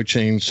actually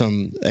approaching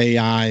some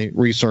AI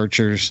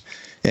researchers,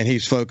 and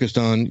he's focused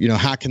on,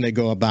 how can they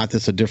go about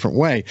this a different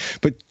way?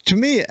 But to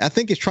me, I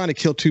think he's trying to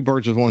kill two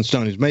birds with one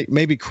stone. He's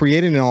maybe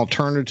creating an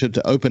alternative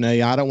to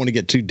OpenAI. I don't want to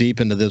get too deep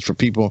into this for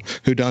people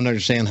who don't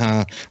understand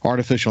how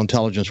artificial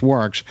intelligence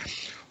works.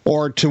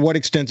 Or to what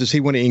extent does he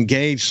want to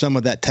engage some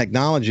of that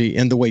technology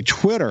in the way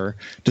Twitter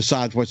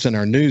decides what's in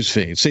our news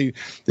feed? See,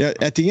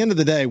 at the end of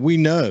the day, we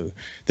know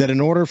that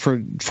in order for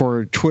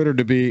Twitter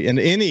to be, and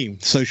any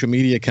social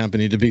media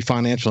company to be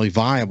financially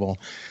viable,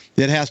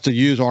 it has to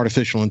use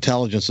artificial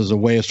intelligence as a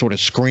way of sort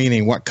of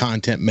screening what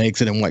content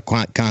makes it and what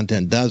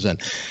content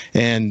doesn't.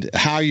 And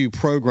how you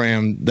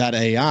program that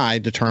AI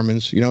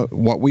determines,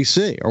 what we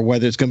see or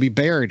whether it's going to be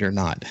buried or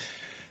not.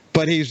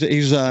 But he's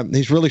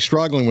really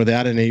struggling with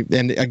that.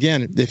 And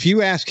again, if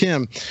you ask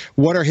him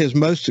what are his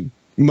most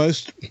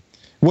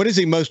what is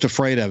he most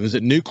afraid of? Is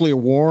it nuclear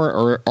war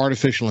or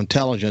artificial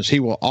intelligence? He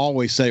will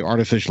always say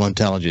artificial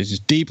intelligence. He's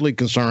deeply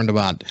concerned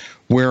about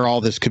where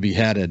all this could be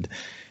headed.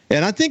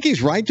 And I think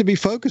he's right to be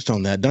focused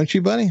on that, don't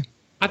you, buddy?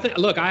 I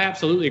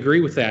absolutely agree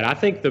with that. I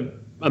think the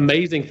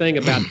amazing thing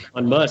about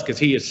Elon Musk is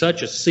he is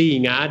such a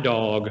seeing eye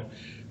dog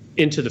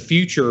into the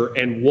future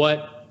and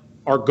what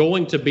are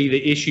going to be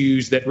the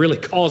issues that really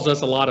cause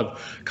us a lot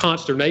of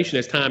consternation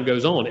as time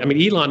goes on. I mean,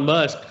 Elon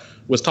Musk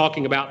was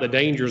talking about the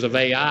dangers of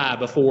AI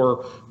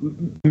before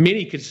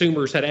many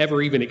consumers had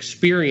ever even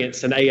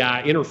experienced an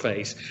AI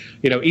interface.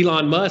 You know,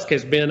 Elon Musk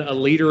has been a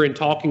leader in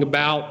talking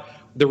about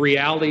the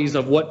realities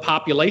of what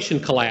population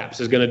collapse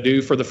is going to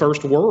do for the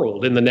first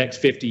world in the next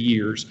 50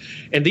 years.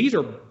 And these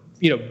are,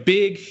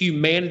 big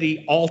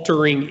humanity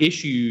altering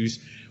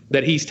issues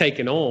that he's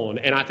taken on.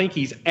 And I think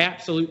he's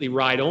absolutely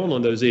right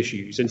on those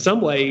issues. In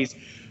some ways,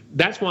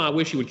 that's why I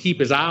wish he would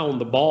keep his eye on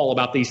the ball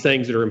about these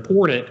things that are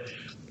important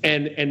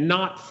and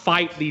not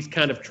fight these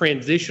kind of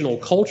transitional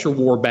culture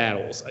war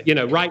battles.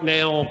 Right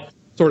now,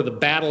 sort of the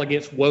battle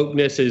against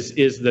wokeness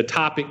is the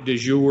topic du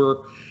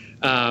jour.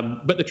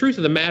 But the truth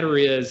of the matter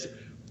is,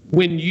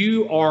 when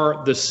you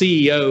are the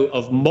CEO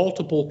of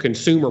multiple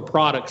consumer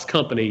products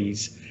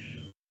companies,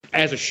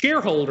 as a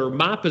shareholder,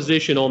 my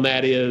position on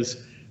that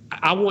is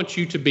I want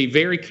you to be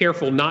very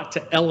careful not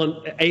to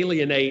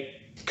alienate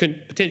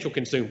potential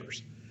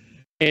consumers.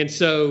 And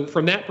so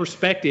from that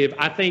perspective,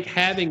 I think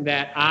having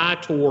that eye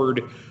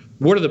toward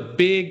what are the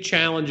big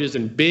challenges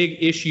and big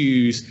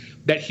issues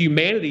that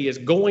humanity is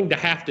going to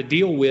have to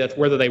deal with,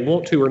 whether they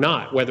want to or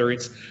not, whether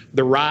it's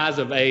the rise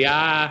of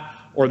AI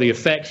or the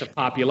effects of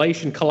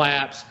population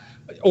collapse,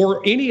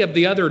 or any of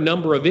the other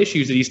number of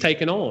issues that he's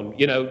taken on,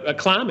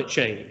 climate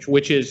change,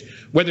 which is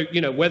whether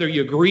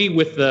you agree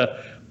with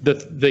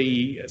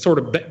the sort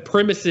of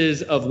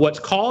premises of what's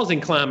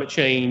causing climate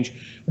change,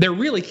 there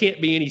really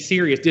can't be any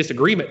serious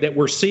disagreement that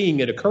we're seeing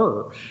it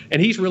occur. And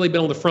he's really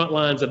been on the front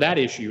lines of that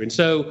issue. And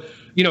so,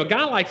 a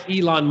guy like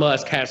Elon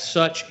Musk has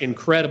such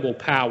incredible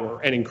power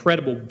and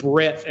incredible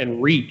breadth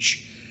and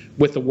reach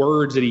with the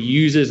words that he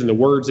uses and the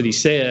words that he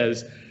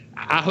says.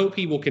 I hope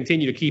he will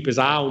continue to keep his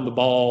eye on the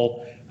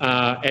ball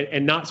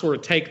and not sort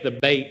of take the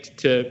bait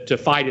to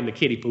fight in the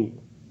kiddie pool.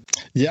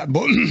 Yeah,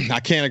 but I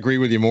can't agree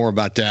with you more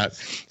about that.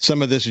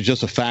 Some of this is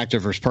just a factor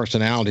of his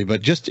personality,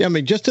 but just in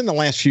the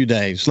last few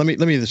days, let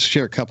me just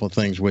share a couple of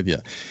things with you.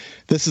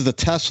 This is the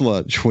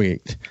Tesla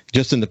tweet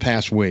just in the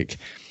past week.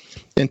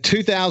 In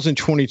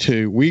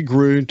 2022, we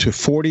grew to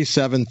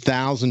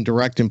 47,000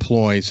 direct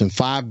employees and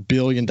 $5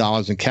 billion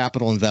in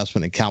capital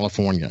investment in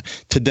California.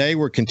 Today,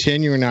 we're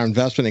continuing our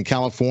investment in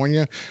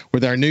California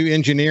with our new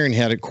engineering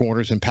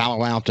headquarters in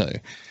Palo Alto.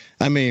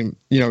 I mean,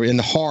 in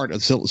the heart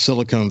of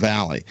Silicon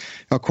Valley.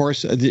 Of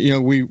course,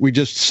 we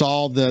just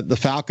saw the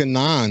Falcon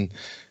 9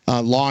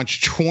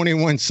 launch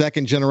 21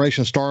 second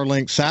generation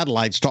Starlink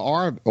satellites to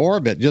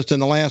orbit just in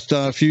the last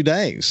few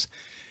days.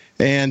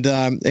 And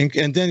then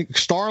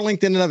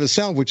Starlink in and of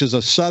itself, which is a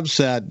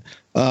subset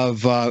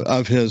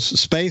of his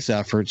space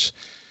efforts.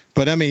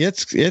 But I mean,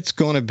 it's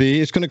going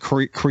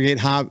to create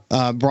high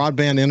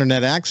broadband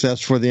internet access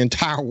for the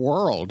entire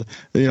world,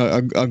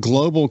 a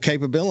global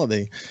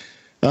capability.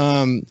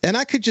 And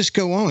I could just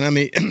go on. I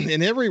mean,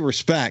 in every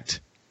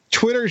respect,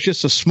 Twitter is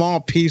just a small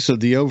piece of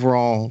the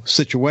overall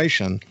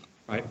situation.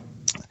 Right.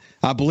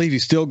 I believe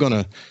he's still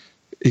going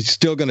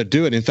to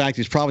do it. In fact,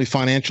 he's probably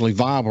financially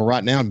viable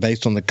right now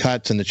based on the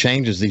cuts and the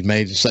changes he's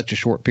made in such a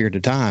short period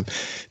of time.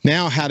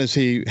 Now, how does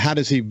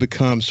he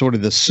become sort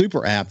of the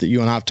super app that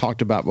you and I have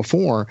talked about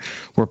before,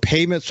 where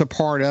payments are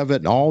part of it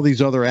and all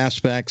these other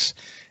aspects,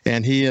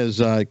 and he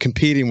is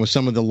competing with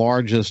some of the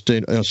largest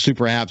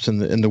super apps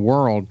in the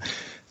world.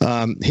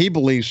 He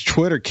believes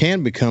Twitter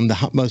can become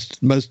the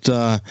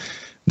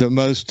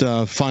most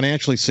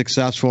financially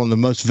successful and the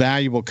most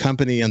valuable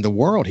company in the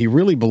world. He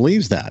really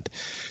believes that.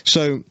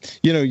 So,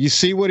 you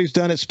see what he's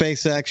done at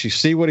SpaceX. You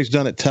see what he's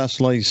done at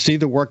Tesla. You see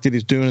the work that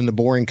he's doing in the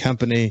Boring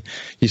Company.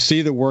 You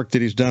see the work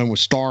that he's done with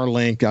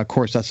Starlink. Of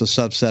course, that's a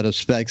subset of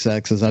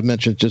SpaceX, as I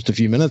mentioned just a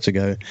few minutes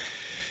ago.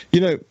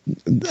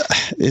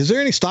 Is there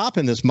any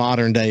stopping this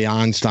modern day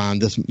Einstein,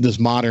 this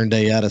modern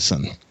day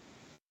Edison?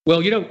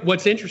 Well,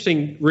 what's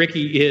interesting,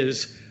 Ricky,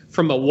 is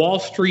from a Wall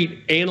Street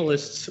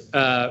analyst's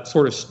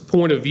sort of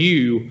point of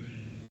view,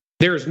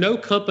 there is no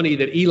company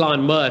that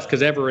Elon Musk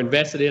has ever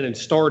invested in and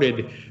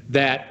started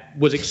that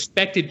was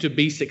expected to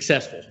be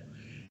successful.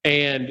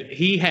 And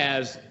he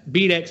has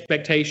beat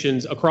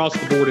expectations across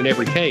the board in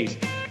every case.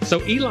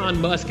 So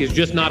Elon Musk is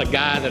just not a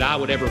guy that I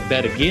would ever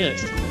bet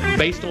against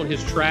based on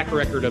his track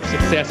record of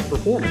success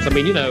performance. I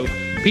mean,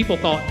 people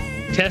thought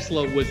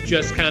Tesla was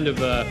just kind of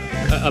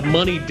a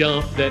money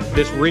dump that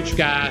this rich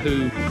guy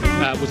who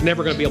was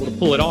never going to be able to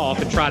pull it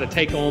off and try to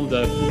take on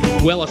the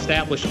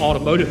well-established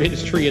automotive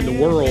industry in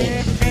the world.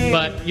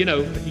 But,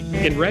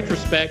 in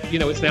retrospect,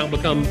 it's now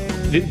become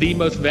the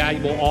most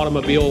valuable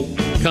automobile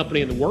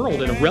company in the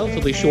world in a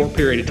relatively short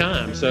period of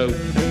time. So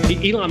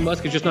Elon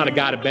Musk is just not a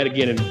guy to bet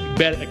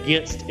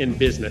against in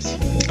business.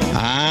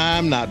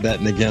 I'm not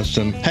betting against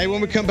him. Hey,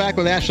 when we come back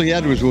with Ashley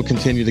Edwards, we'll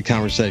continue the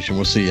conversation.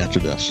 We'll see you after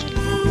this.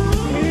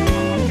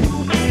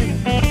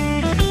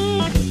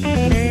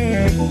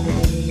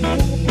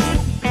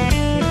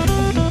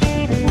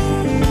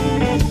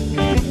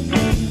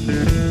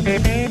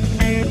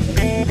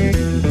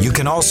 You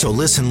can also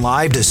listen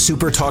live to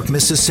Super Talk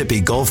Mississippi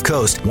Gulf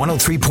Coast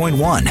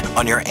 103.1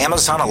 on your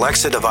Amazon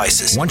Alexa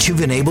devices. Once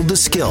you've enabled the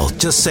skill,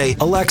 just say,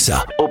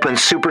 Alexa, open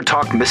Super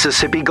Talk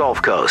Mississippi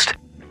Gulf Coast.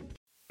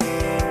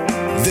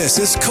 This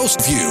is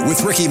Coast View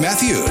with Ricky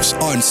Matthews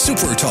on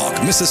Super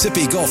Talk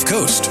Mississippi Gulf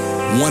Coast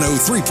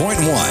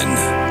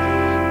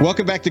 103.1.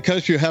 Welcome back to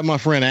Coast View. I have my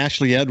friend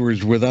Ashley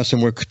Edwards with us,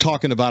 and we're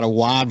talking about a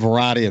wide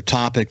variety of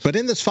topics. But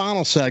in this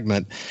final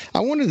segment, I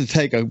wanted to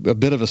take a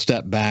bit of a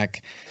step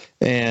back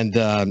and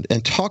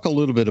talk a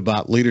little bit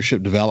about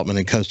leadership development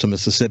in coastal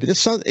Mississippi.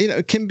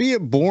 It can be a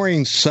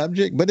boring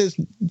subject, but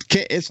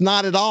it's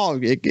not at all.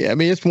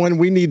 It's one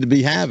we need to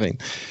be having.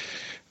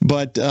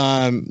 But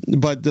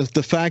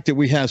the fact that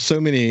we have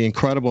so many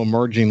incredible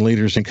emerging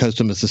leaders in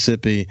coastal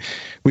Mississippi,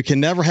 we can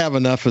never have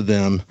enough of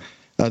them.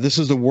 This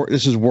is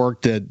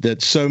work that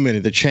so many,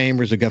 the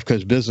chambers, the Gulf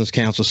Coast Business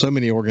Council, so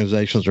many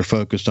organizations are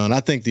focused on. I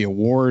think the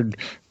award,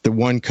 the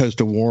One Coast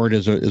Award,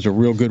 is a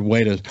real good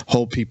way to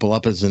hold people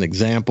up as an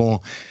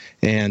example,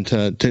 and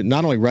to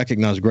not only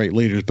recognize great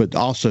leaders, but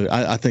also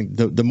I think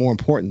the more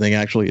important thing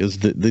actually is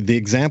the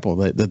example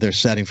that they're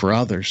setting for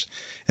others,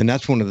 and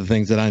that's one of the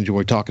things that I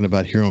enjoy talking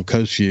about here on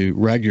Coast View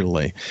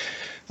regularly.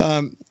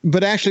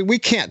 But actually, we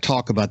can't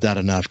talk about that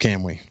enough,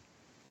 can we?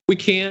 We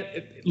can't.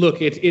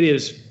 Look, it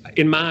is,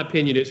 in my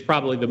opinion, it's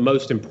probably the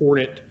most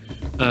important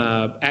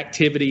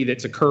activity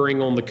that's occurring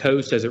on the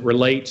coast as it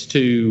relates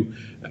to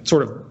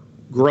sort of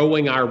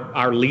growing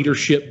our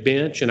leadership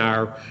bench and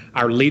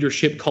our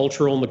leadership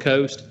culture on the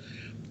coast.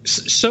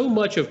 So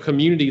much of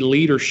community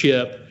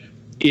leadership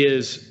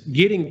is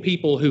getting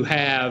people who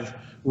have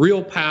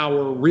real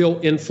power, real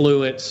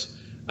influence,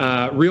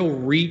 real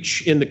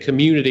reach in the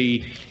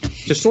community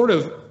to sort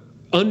of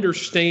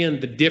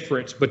understand the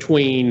difference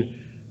between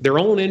their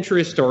own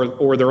interest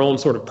or their own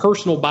sort of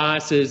personal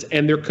biases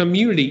and their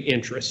community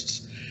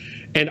interests.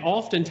 And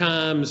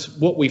oftentimes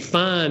what we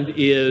find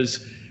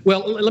is,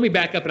 well, let me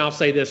back up and I'll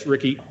say this,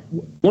 Ricky.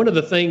 One of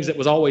the things that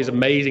was always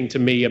amazing to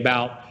me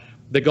about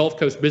the Gulf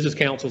Coast Business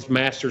Council's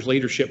Masters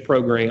Leadership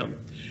Program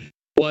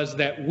was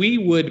that we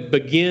would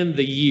begin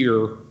the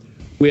year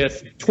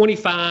with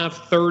 25,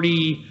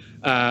 30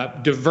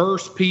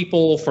 diverse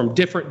people from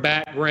different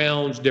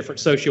backgrounds,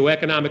 different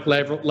socioeconomic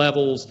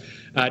levels,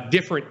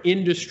 different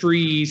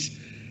industries,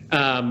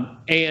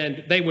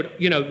 and they would,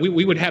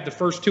 we would have the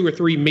first 2 or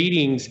 3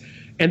 meetings,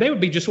 and they would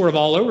be just sort of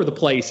all over the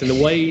place in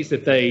the ways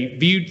that they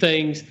viewed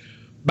things.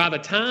 By the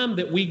time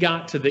that we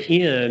got to the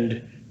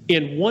end,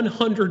 in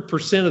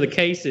 100% of the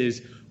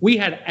cases, we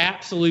had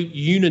absolute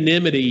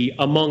unanimity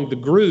among the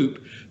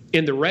group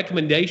in the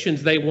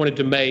recommendations they wanted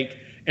to make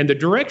and the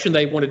direction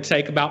they wanted to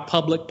take about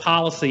public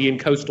policy in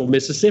coastal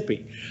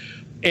Mississippi.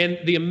 And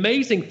the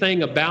amazing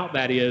thing about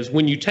that is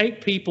when you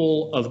take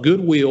people of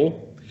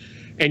goodwill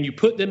and you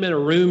put them in a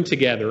room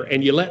together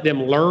and you let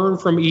them learn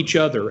from each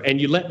other and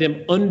you let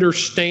them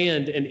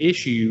understand an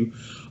issue,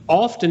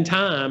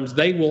 oftentimes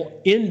they will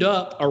end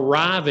up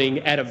arriving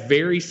at a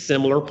very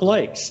similar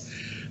place.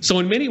 So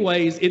in many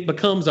ways, it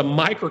becomes a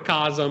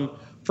microcosm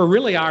for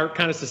really our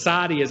kind of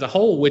society as a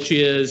whole, which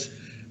is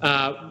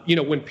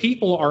when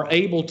people are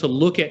able to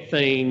look at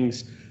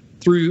things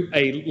through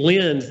a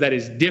lens that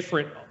is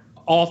different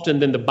often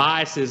than the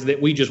biases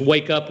that we just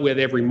wake up with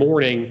every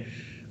morning,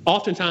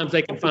 oftentimes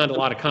they can find a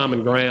lot of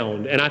common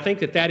ground. And I think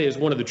that is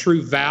one of the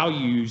true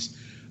values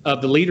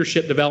of the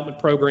leadership development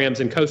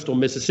programs in coastal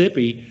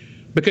Mississippi,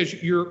 because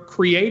you're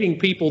creating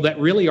people that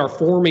really are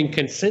forming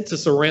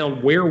consensus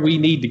around where we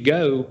need to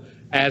go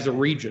as a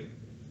region.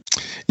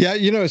 Yeah,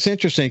 it's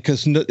interesting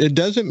because it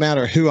doesn't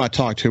matter who I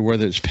talk to,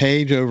 whether it's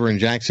Paige over in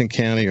Jackson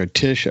County or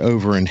Tish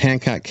over in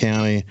Hancock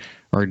County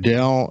or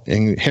Dell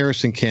in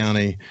Harrison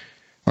County,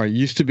 or it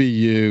used to be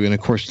you, and of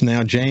course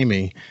now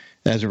Jamie,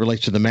 as it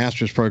relates to the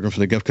master's program for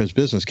the Gulf Coast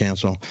Business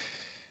Council.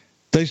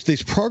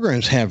 These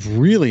programs have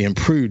really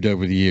improved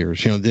over the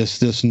years.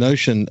 This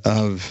notion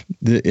of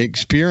the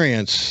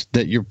experience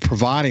that you're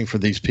providing for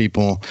these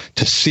people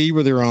to see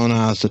with their own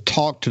eyes, to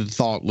talk to the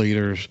thought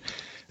leaders.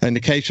 In the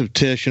case of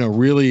Tish,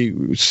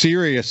 really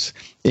serious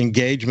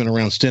engagement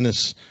around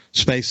Stennis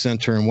Space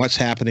Center and what's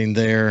happening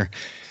there.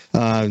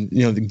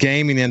 The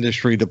gaming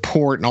industry, the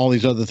port, and all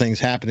these other things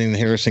happening in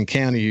Harrison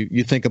County.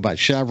 You think about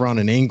Chevron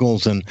and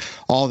Ingalls and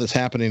all that's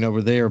happening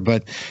over there.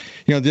 But,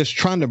 just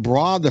trying to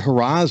broaden the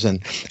horizon.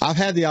 I've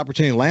had the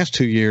opportunity the last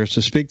 2 years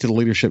to speak to the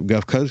Leadership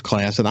Gulf Coast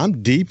class, and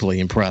I'm deeply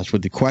impressed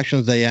with the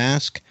questions they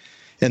ask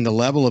and the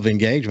level of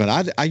engagement.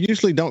 I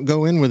usually don't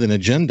go in with an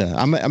agenda.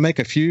 I make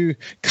a few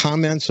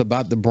comments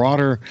about the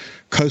broader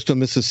coastal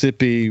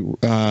Mississippi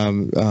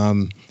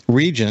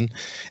region,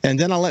 and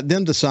then I let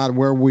them decide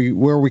where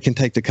we can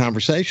take the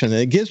conversation.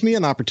 And it gives me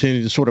an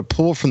opportunity to sort of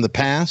pull from the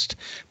past,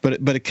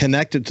 but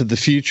connect it to the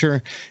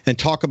future and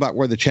talk about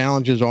where the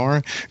challenges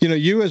are.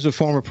 You as a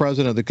former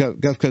president of the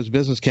Gulf Coast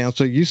Business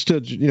Council, you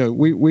stood.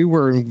 We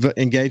were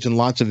engaged in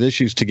lots of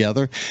issues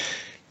together.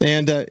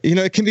 And,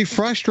 it can be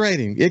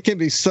frustrating. It can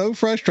be so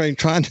frustrating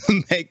trying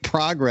to make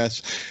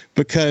progress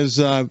because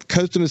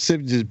coastal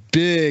Mississippi is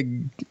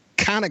big,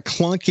 kind of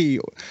clunky,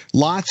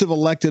 lots of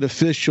elected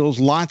officials,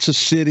 lots of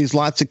cities,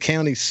 lots of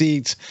county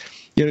seats.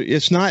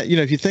 It's not,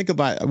 if you think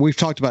about, we've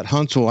talked about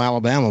Huntsville,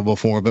 Alabama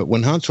before, but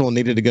when Huntsville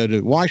needed to go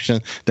to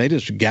Washington, they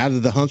just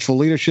gathered the Huntsville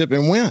leadership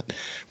and went.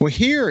 Well,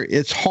 here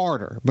it's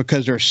harder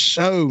because there's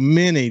so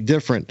many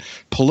different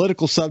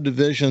political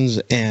subdivisions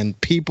and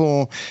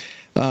people.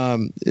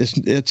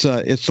 It's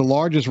the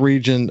largest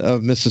region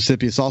of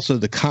Mississippi. It's also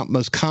the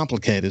most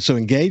complicated. So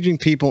engaging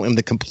people in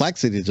the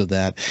complexities of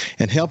that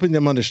and helping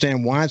them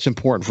understand why it's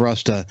important for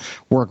us to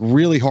work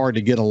really hard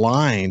to get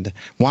aligned,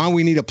 why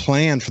we need a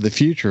plan for the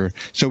future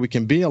so we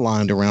can be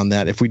aligned around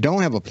that. If we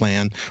don't have a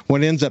plan,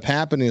 what ends up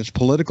happening is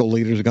political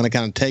leaders are going to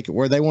kind of take it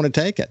where they want to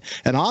take it.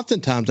 And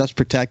oftentimes that's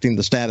protecting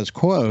the status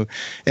quo.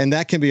 And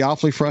that can be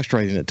awfully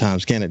frustrating at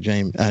times, can't it,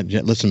 James?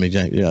 Listen to me,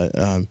 James,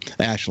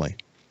 Ashley.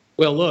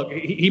 Well, look,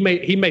 he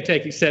may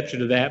take exception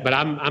to that, but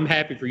I'm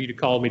happy for you to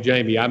call me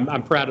Jamie.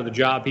 I'm proud of the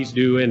job he's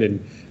doing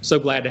and so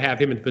glad to have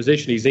him in the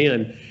position he's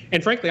in.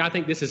 And frankly, I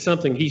think this is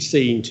something he's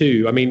seeing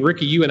too. I mean,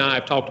 Ricky, you and I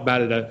have talked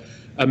about it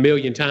a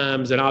million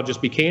times, and I'll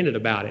just be candid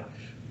about it.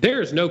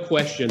 There is no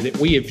question that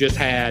we have just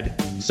had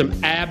some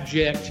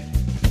abject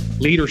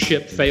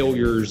leadership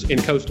failures in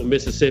coastal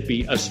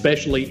Mississippi,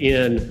 especially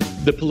in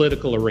the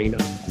political arena.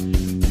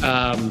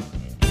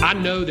 I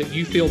know that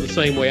you feel the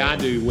same way I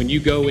do when you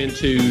go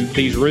into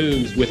these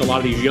rooms with a lot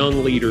of these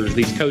young leaders,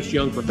 these Coast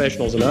Young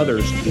professionals and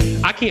others.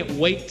 I can't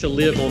wait to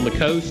live on the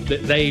coast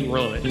that they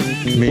run.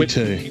 Me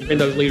too. In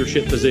those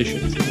leadership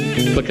positions,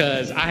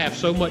 because I have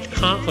so much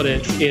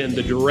confidence in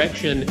the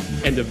direction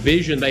and the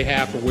vision they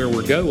have for where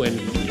we're going.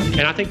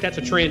 And I think that's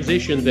a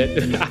transition that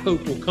I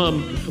hope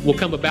will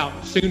come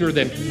about sooner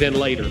than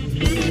later.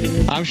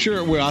 I'm sure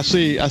it will. I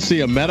see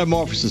a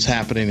metamorphosis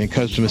happening in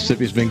coastal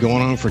Mississippi. It's been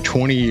going on for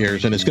 20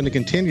 years, and it's going to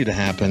continue to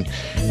happen,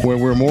 where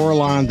we're more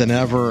aligned than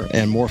ever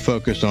and more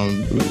focused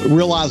on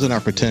realizing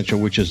our potential,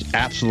 which is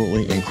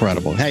absolutely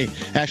incredible. Hey,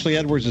 Ashley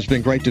Edwards, it's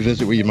been great to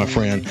visit with you, my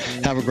friend.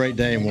 Have a great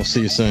day, and we'll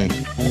see you soon.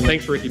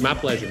 Thanks, Ricky. My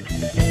pleasure.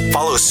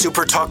 Follow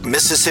Super Talk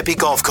Mississippi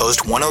Gulf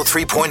Coast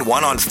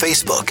 103.1 on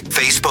Facebook.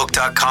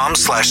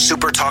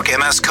 Facebook.com/SuperTalk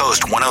MS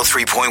Coast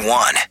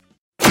 103.1.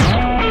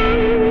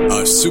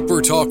 A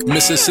Super Talk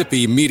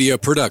Mississippi media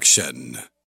production.